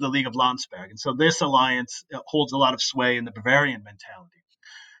leader of the League of Landsberg. And so this alliance holds a lot of sway in the Bavarian mentality.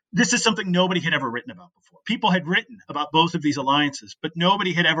 This is something nobody had ever written about before. People had written about both of these alliances, but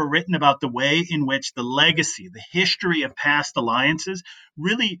nobody had ever written about the way in which the legacy, the history of past alliances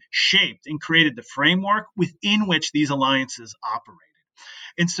really shaped and created the framework within which these alliances operated.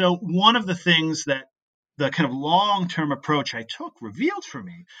 And so one of the things that the kind of long-term approach I took revealed for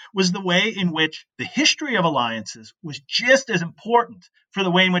me was the way in which the history of alliances was just as important for the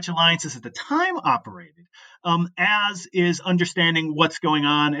way in which alliances at the time operated, as is understanding what's going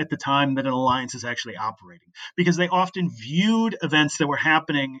on at the time that an alliance is actually operating. Because they often viewed events that were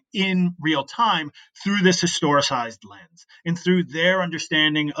happening in real time through this historicized lens and through their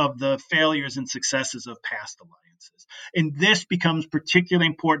understanding of the failures and successes of past alliances. And this becomes particularly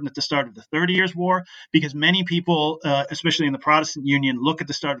important at the start of the 30 Years' War, because many people, especially in the Protestant Union, look at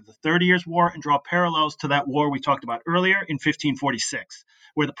the start of the 30 Years' War and draw parallels to that war we talked about earlier in 1546,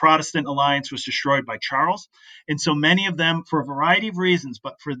 where the Protestant alliance was destroyed by Charles. And so many of them, for a variety of reasons,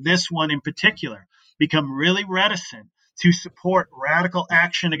 but for this one in particular, become really reticent to support radical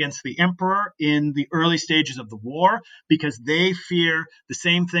action against the emperor in the early stages of the war, because they fear the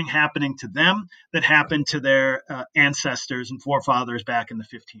same thing happening to them that happened to their ancestors and forefathers back in the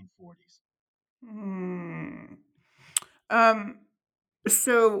 1540s.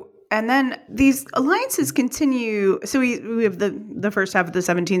 And then these alliances continue. So we have the first half of the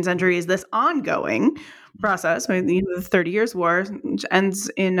 17th century is this ongoing process. The 30 Years' War, which ends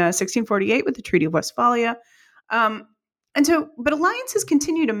in 1648 with the Treaty of Westphalia. But alliances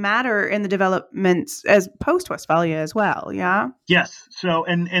continue to matter in the developments as post-Westphalia as well, yeah? Yes. So,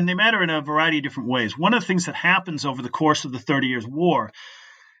 and they matter in a variety of different ways. One of the things that happens over the course of the 30 Years' War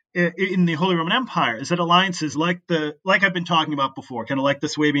in the Holy Roman Empire is that alliances like I've been talking about before, kind of like the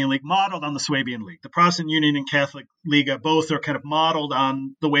Swabian League, modeled on the Swabian League. The Protestant Union and Catholic Liga both are kind of modeled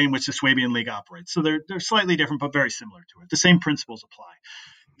on the way in which the Swabian League operates. So they're slightly different, but very similar to it. The same principles apply.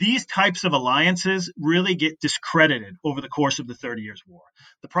 These types of alliances really get discredited over the course of the 30 Years' War.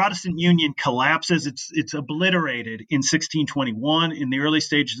 The Protestant Union collapses. It's obliterated in 1621 in the early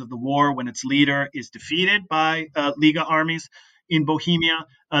stages of the war when its leader is defeated by Liga armies in Bohemia.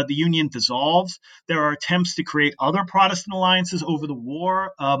 The Union dissolves. There are attempts to create other Protestant alliances over the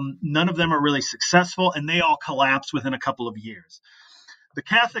war. None of them are really successful, and they all collapse within a couple of years. The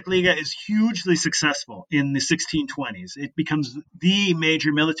Catholic Liga is hugely successful in the 1620s. It becomes the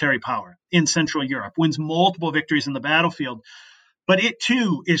major military power in Central Europe, wins multiple victories in the battlefield, but it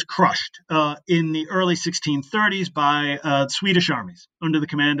too is crushed in the early 1630s by Swedish armies under the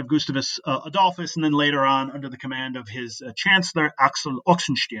command of Gustavus Adolphus, and then later on under the command of his chancellor, Axel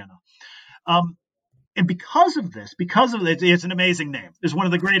Oxenstierna. And because of it, it's an amazing name. It's one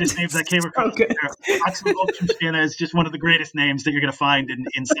of the greatest names I came across. Axel Oxenstierna is just one of the greatest names that you're going to find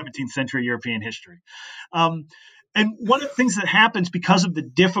in 17th century European history. And one of the things that happens because of the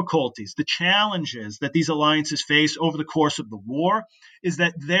difficulties, the challenges that these alliances face over the course of the war is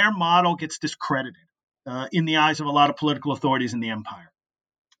that their model gets discredited in the eyes of a lot of political authorities in the empire.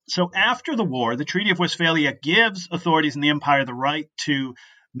 So after the war, the Treaty of Westphalia gives authorities in the empire the right to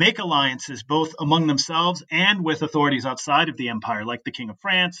make alliances both among themselves and with authorities outside of the empire, like the King of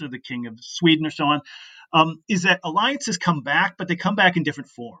France or the King of Sweden or so on, is that alliances come back, but they come back in different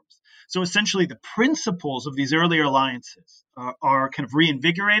forms. So essentially the principles of these earlier alliances are kind of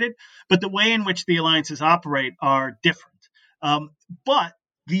reinvigorated, but the way in which the alliances operate are different. But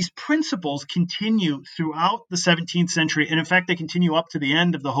these principles continue throughout the 17th century, and in fact, they continue up to the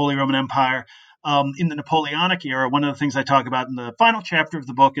end of the Holy Roman Empire. In the Napoleonic era, one of the things I talk about in the final chapter of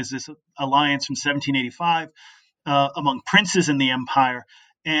the book is this alliance from 1785 among princes in the empire,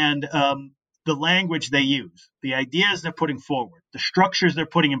 and the language they use, the ideas they're putting forward, the structures they're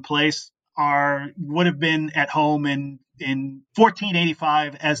putting in place would have been at home in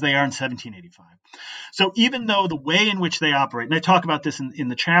 1485 as they are in 1785. So even though the way in which they operate, and I talk about this in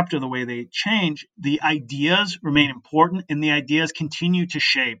the chapter, the way they change, the ideas remain important, and the ideas continue to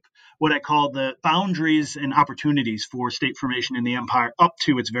shape what I call the boundaries and opportunities for state formation in the empire up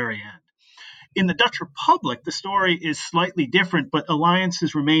to its very end. In the Dutch Republic, the story is slightly different, but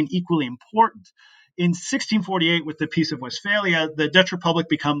alliances remain equally important. In 1648, with the Peace of Westphalia, the Dutch Republic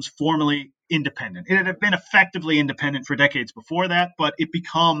becomes formally independent. It had been effectively independent for decades before that, but it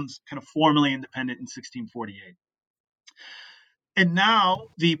becomes kind of formally independent in 1648. And now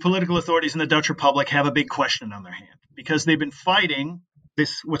the political authorities in the Dutch Republic have a big question on their hand, because they've been fighting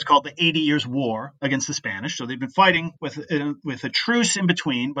this what's called the 80 Years' War against the Spanish. So they've been fighting with a truce in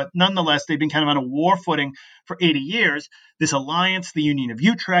between, but nonetheless, they've been kind of on a war footing for 80 years. This alliance, the Union of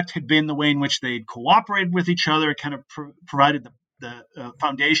Utrecht, had been the way in which they'd cooperated with each other. It kind of provided the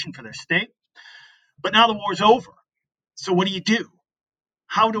foundation for their state. But now the war's over. So what do you do?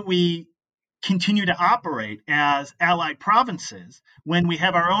 how do we continue to operate as allied provinces when we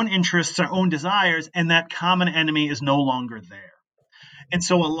have our own interests, our own desires, and that common enemy is no longer there? And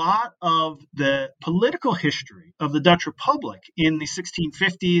so a lot of the political history of the Dutch Republic in the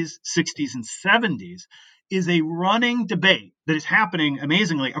 1650s, 60s, and 70s is a running debate that is happening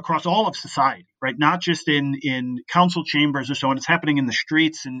amazingly across all of society, right? Not just in council chambers or so on. It's happening in the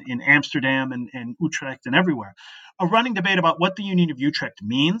streets in Amsterdam and Utrecht and everywhere. A running debate about what the Union of Utrecht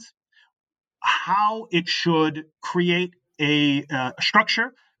means, how it should create a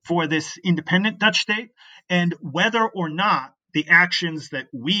structure for this independent Dutch state, and whether or not the actions that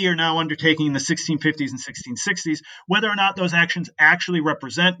we are now undertaking in the 1650s and 1660s, whether or not those actions actually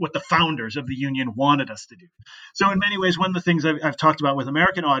represent what the founders of the Union wanted us to do. So in many ways, one of the things I've talked about with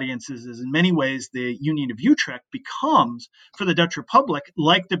American audiences is in many ways the Union of Utrecht becomes, for the Dutch Republic,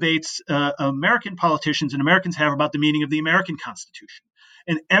 like debates American politicians and Americans have about the meaning of the American Constitution.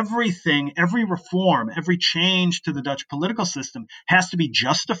 And everything, every reform, every change to the Dutch political system has to be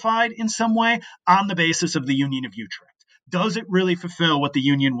justified in some way on the basis of the Union of Utrecht. Does it really fulfill what the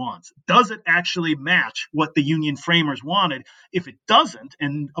Union wants? Does it actually match what the Union framers wanted? If it doesn't,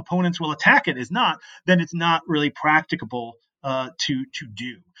 and opponents will attack it as not, then it's not really practicable to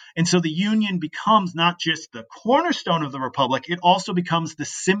do. And so the Union becomes not just the cornerstone of the Republic, it also becomes the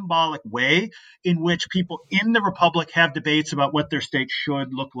symbolic way in which people in the Republic have debates about what their state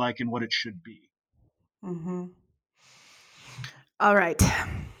should look like and what it should be. Mm-hmm. All right.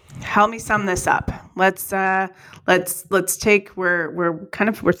 Help me sum this up. Let's take we're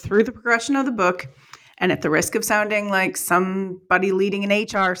through the progression of the book, and at the risk of sounding like somebody leading an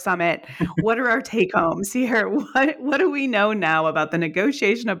HR summit, what are our take homes here? What do we know now about the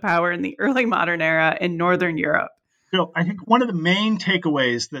negotiation of power in the early modern era in Northern Europe? So I think one of the main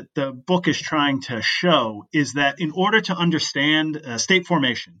takeaways that the book is trying to show is that in order to understand state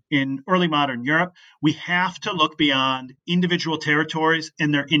formation in early modern Europe, we have to look beyond individual territories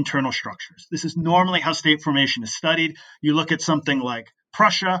and their internal structures. This is normally how state formation is studied. You look at something like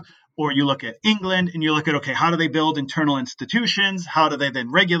Prussia, or you look at England and you look at, okay, how do they build internal institutions? How do they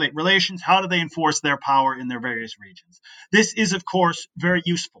then regulate relations? How do they enforce their power in their various regions? This is, of course, very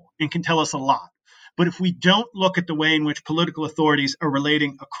useful and can tell us a lot. But if we don't look at the way in which political authorities are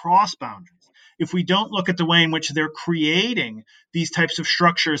relating across boundaries, if we don't look at the way in which they're creating these types of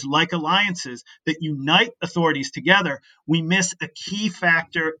structures like alliances that unite authorities together, we miss a key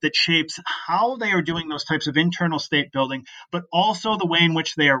factor that shapes how they are doing those types of internal state building, but also the way in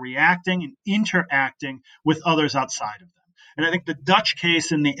which they are reacting and interacting with others outside of them. And I think the Dutch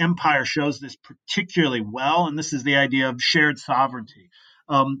case in the empire shows this particularly well, and this is the idea of shared sovereignty.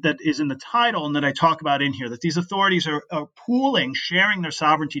 That is in the title and that I talk about in here, that these authorities are pooling, sharing their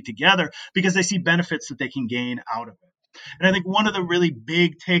sovereignty together because they see benefits that they can gain out of it. And I think one of the really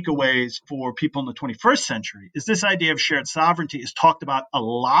big takeaways for people in the 21st century is this idea of shared sovereignty is talked about a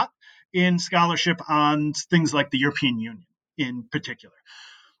lot in scholarship on things like the European Union in particular.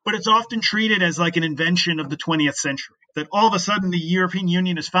 But it's often treated as like an invention of the 20th century, that all of a sudden the European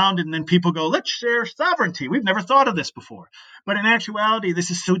Union is founded and then people go, let's share sovereignty. We've never thought of this before. But in actuality, this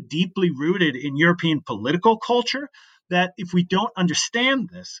is so deeply rooted in European political culture that if we don't understand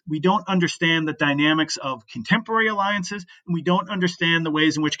this, we don't understand the dynamics of contemporary alliances, and we don't understand the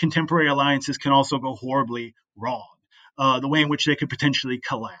ways in which contemporary alliances can also go horribly wrong. The way in which they could potentially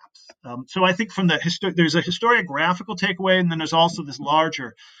collapse. So I think from there's a historiographical takeaway, and then there's also this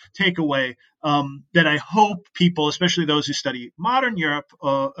larger takeaway that I hope people, especially those who study modern Europe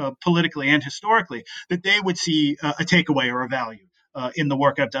politically and historically, that they would see a takeaway or a value in the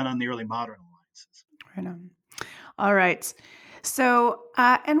work I've done on the early modern alliances. Right on. All right. So,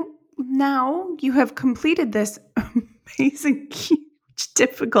 and now you have completed this amazing,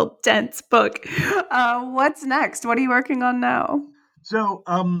 difficult, dense book. What's next? What are you working on now? So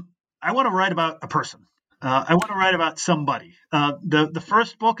I want to write about a person. I want to write about somebody. The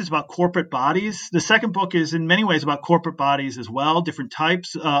first book is about corporate bodies. The second book is in many ways about corporate bodies as well, different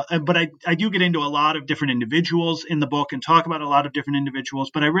types. But I do get into a lot of different individuals in the book and talk about a lot of different individuals.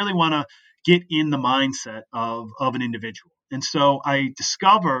 But I really want to get in the mindset of an individual. And so I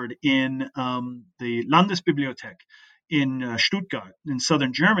discovered in the Landesbibliothek in Stuttgart in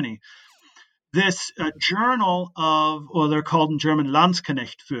southern Germany, this journal of, or they're called in German,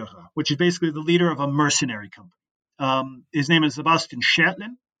 Landsknechtführer, which is basically the leader of a mercenary company. His name is Sebastian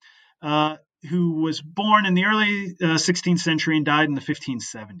Schertlin, who was born in the early 16th century and died in the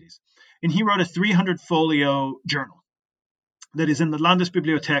 1570s. And he wrote a 300-folio journal that is in the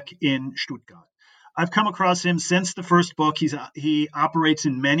Landesbibliothek in Stuttgart. I've come across him since the first book. He operates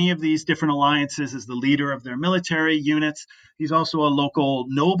in many of these different alliances as the leader of their military units. He's also a local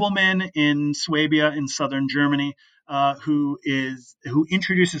nobleman in Swabia in southern Germany, who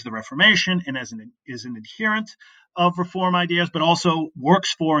introduces the Reformation and is an adherent of reform ideas, but also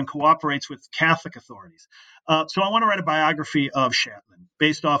works for and cooperates with Catholic authorities. So I want to write a biography of Schatlin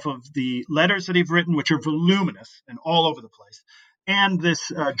based off of the letters that he's written, which are voluminous and all over the place, and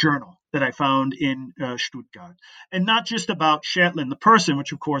this journal that I found in Stuttgart. And not just about Schatlin, the person,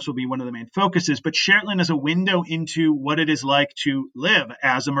 which of course will be one of the main focuses, but Schatlin as a window into what it is like to live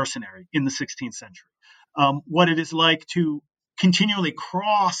as a mercenary in the 16th century, what it is like to continually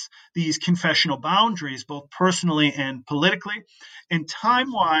cross these confessional boundaries, both personally and politically. And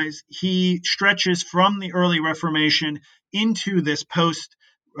time-wise, he stretches from the early Reformation into this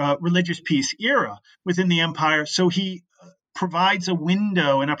post-religious peace era within the empire. So he provides a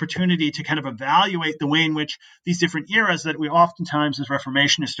window, an opportunity to kind of evaluate the way in which these different eras that we oftentimes as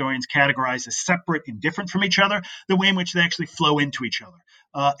Reformation historians categorize as separate and different from each other, the way in which they actually flow into each other,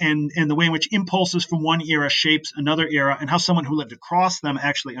 and the way in which impulses from one era shapes another era, and how someone who lived across them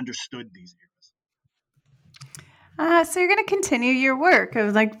actually understood these eras. So you're going to continue your work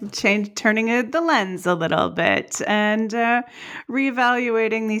of turning the lens a little bit and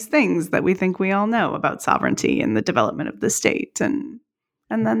reevaluating these things that we think we all know about sovereignty and the development of the state, and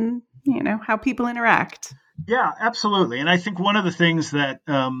then how people interact. Yeah, absolutely. And I think one of the things that,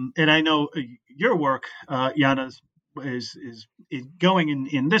 and I know your work, Jana, is going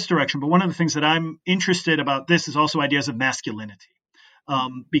in this direction, but one of the things that I'm interested about this is also ideas of masculinity.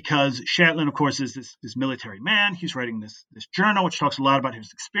 Because Schatlin, of course, is this military man. He's writing this journal, which talks a lot about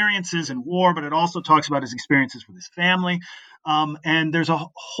his experiences in war, but it also talks about his experiences with his family. And there's a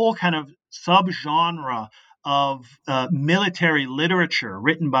whole kind of subgenre of military literature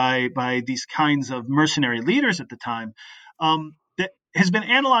written by these kinds of mercenary leaders at the time that has been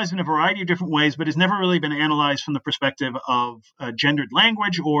analyzed in a variety of different ways, but has never really been analyzed from the perspective of gendered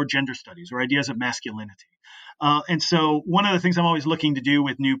language or gender studies or ideas of masculinity. And so one of the things I'm always looking to do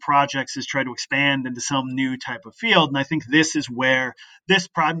with new projects is try to expand into some new type of field. And I think this is where this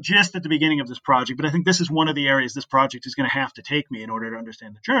project, just at the beginning of this project, but I think this is one of the areas this project is going to have to take me in order to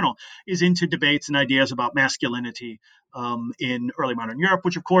understand the journal, is into debates and ideas about masculinity in early modern Europe,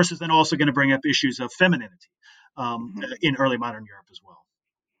 which of course is then also going to bring up issues of femininity in early modern Europe as well.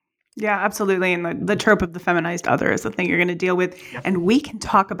 Yeah, absolutely. And the trope of the feminized other is the thing you're going to deal with. Yep. And we can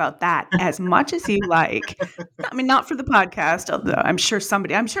talk about that as much as you like. I mean, not for the podcast, although I'm sure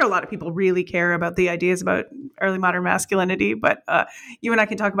a lot of people really care about the ideas about early modern masculinity, but you and I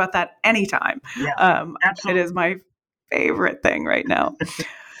can talk about that anytime. Yeah, absolutely. It is my favorite thing right now.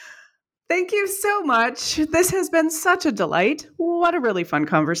 Thank you so much. This has been such a delight. What a really fun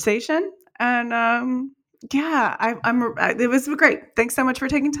conversation. And, it was great. Thanks so much for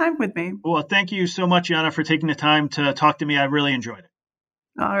taking time with me. Well, thank you so much, Jana, for taking the time to talk to me. I really enjoyed it.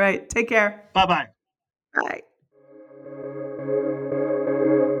 All right. Take care. Bye-bye. Bye.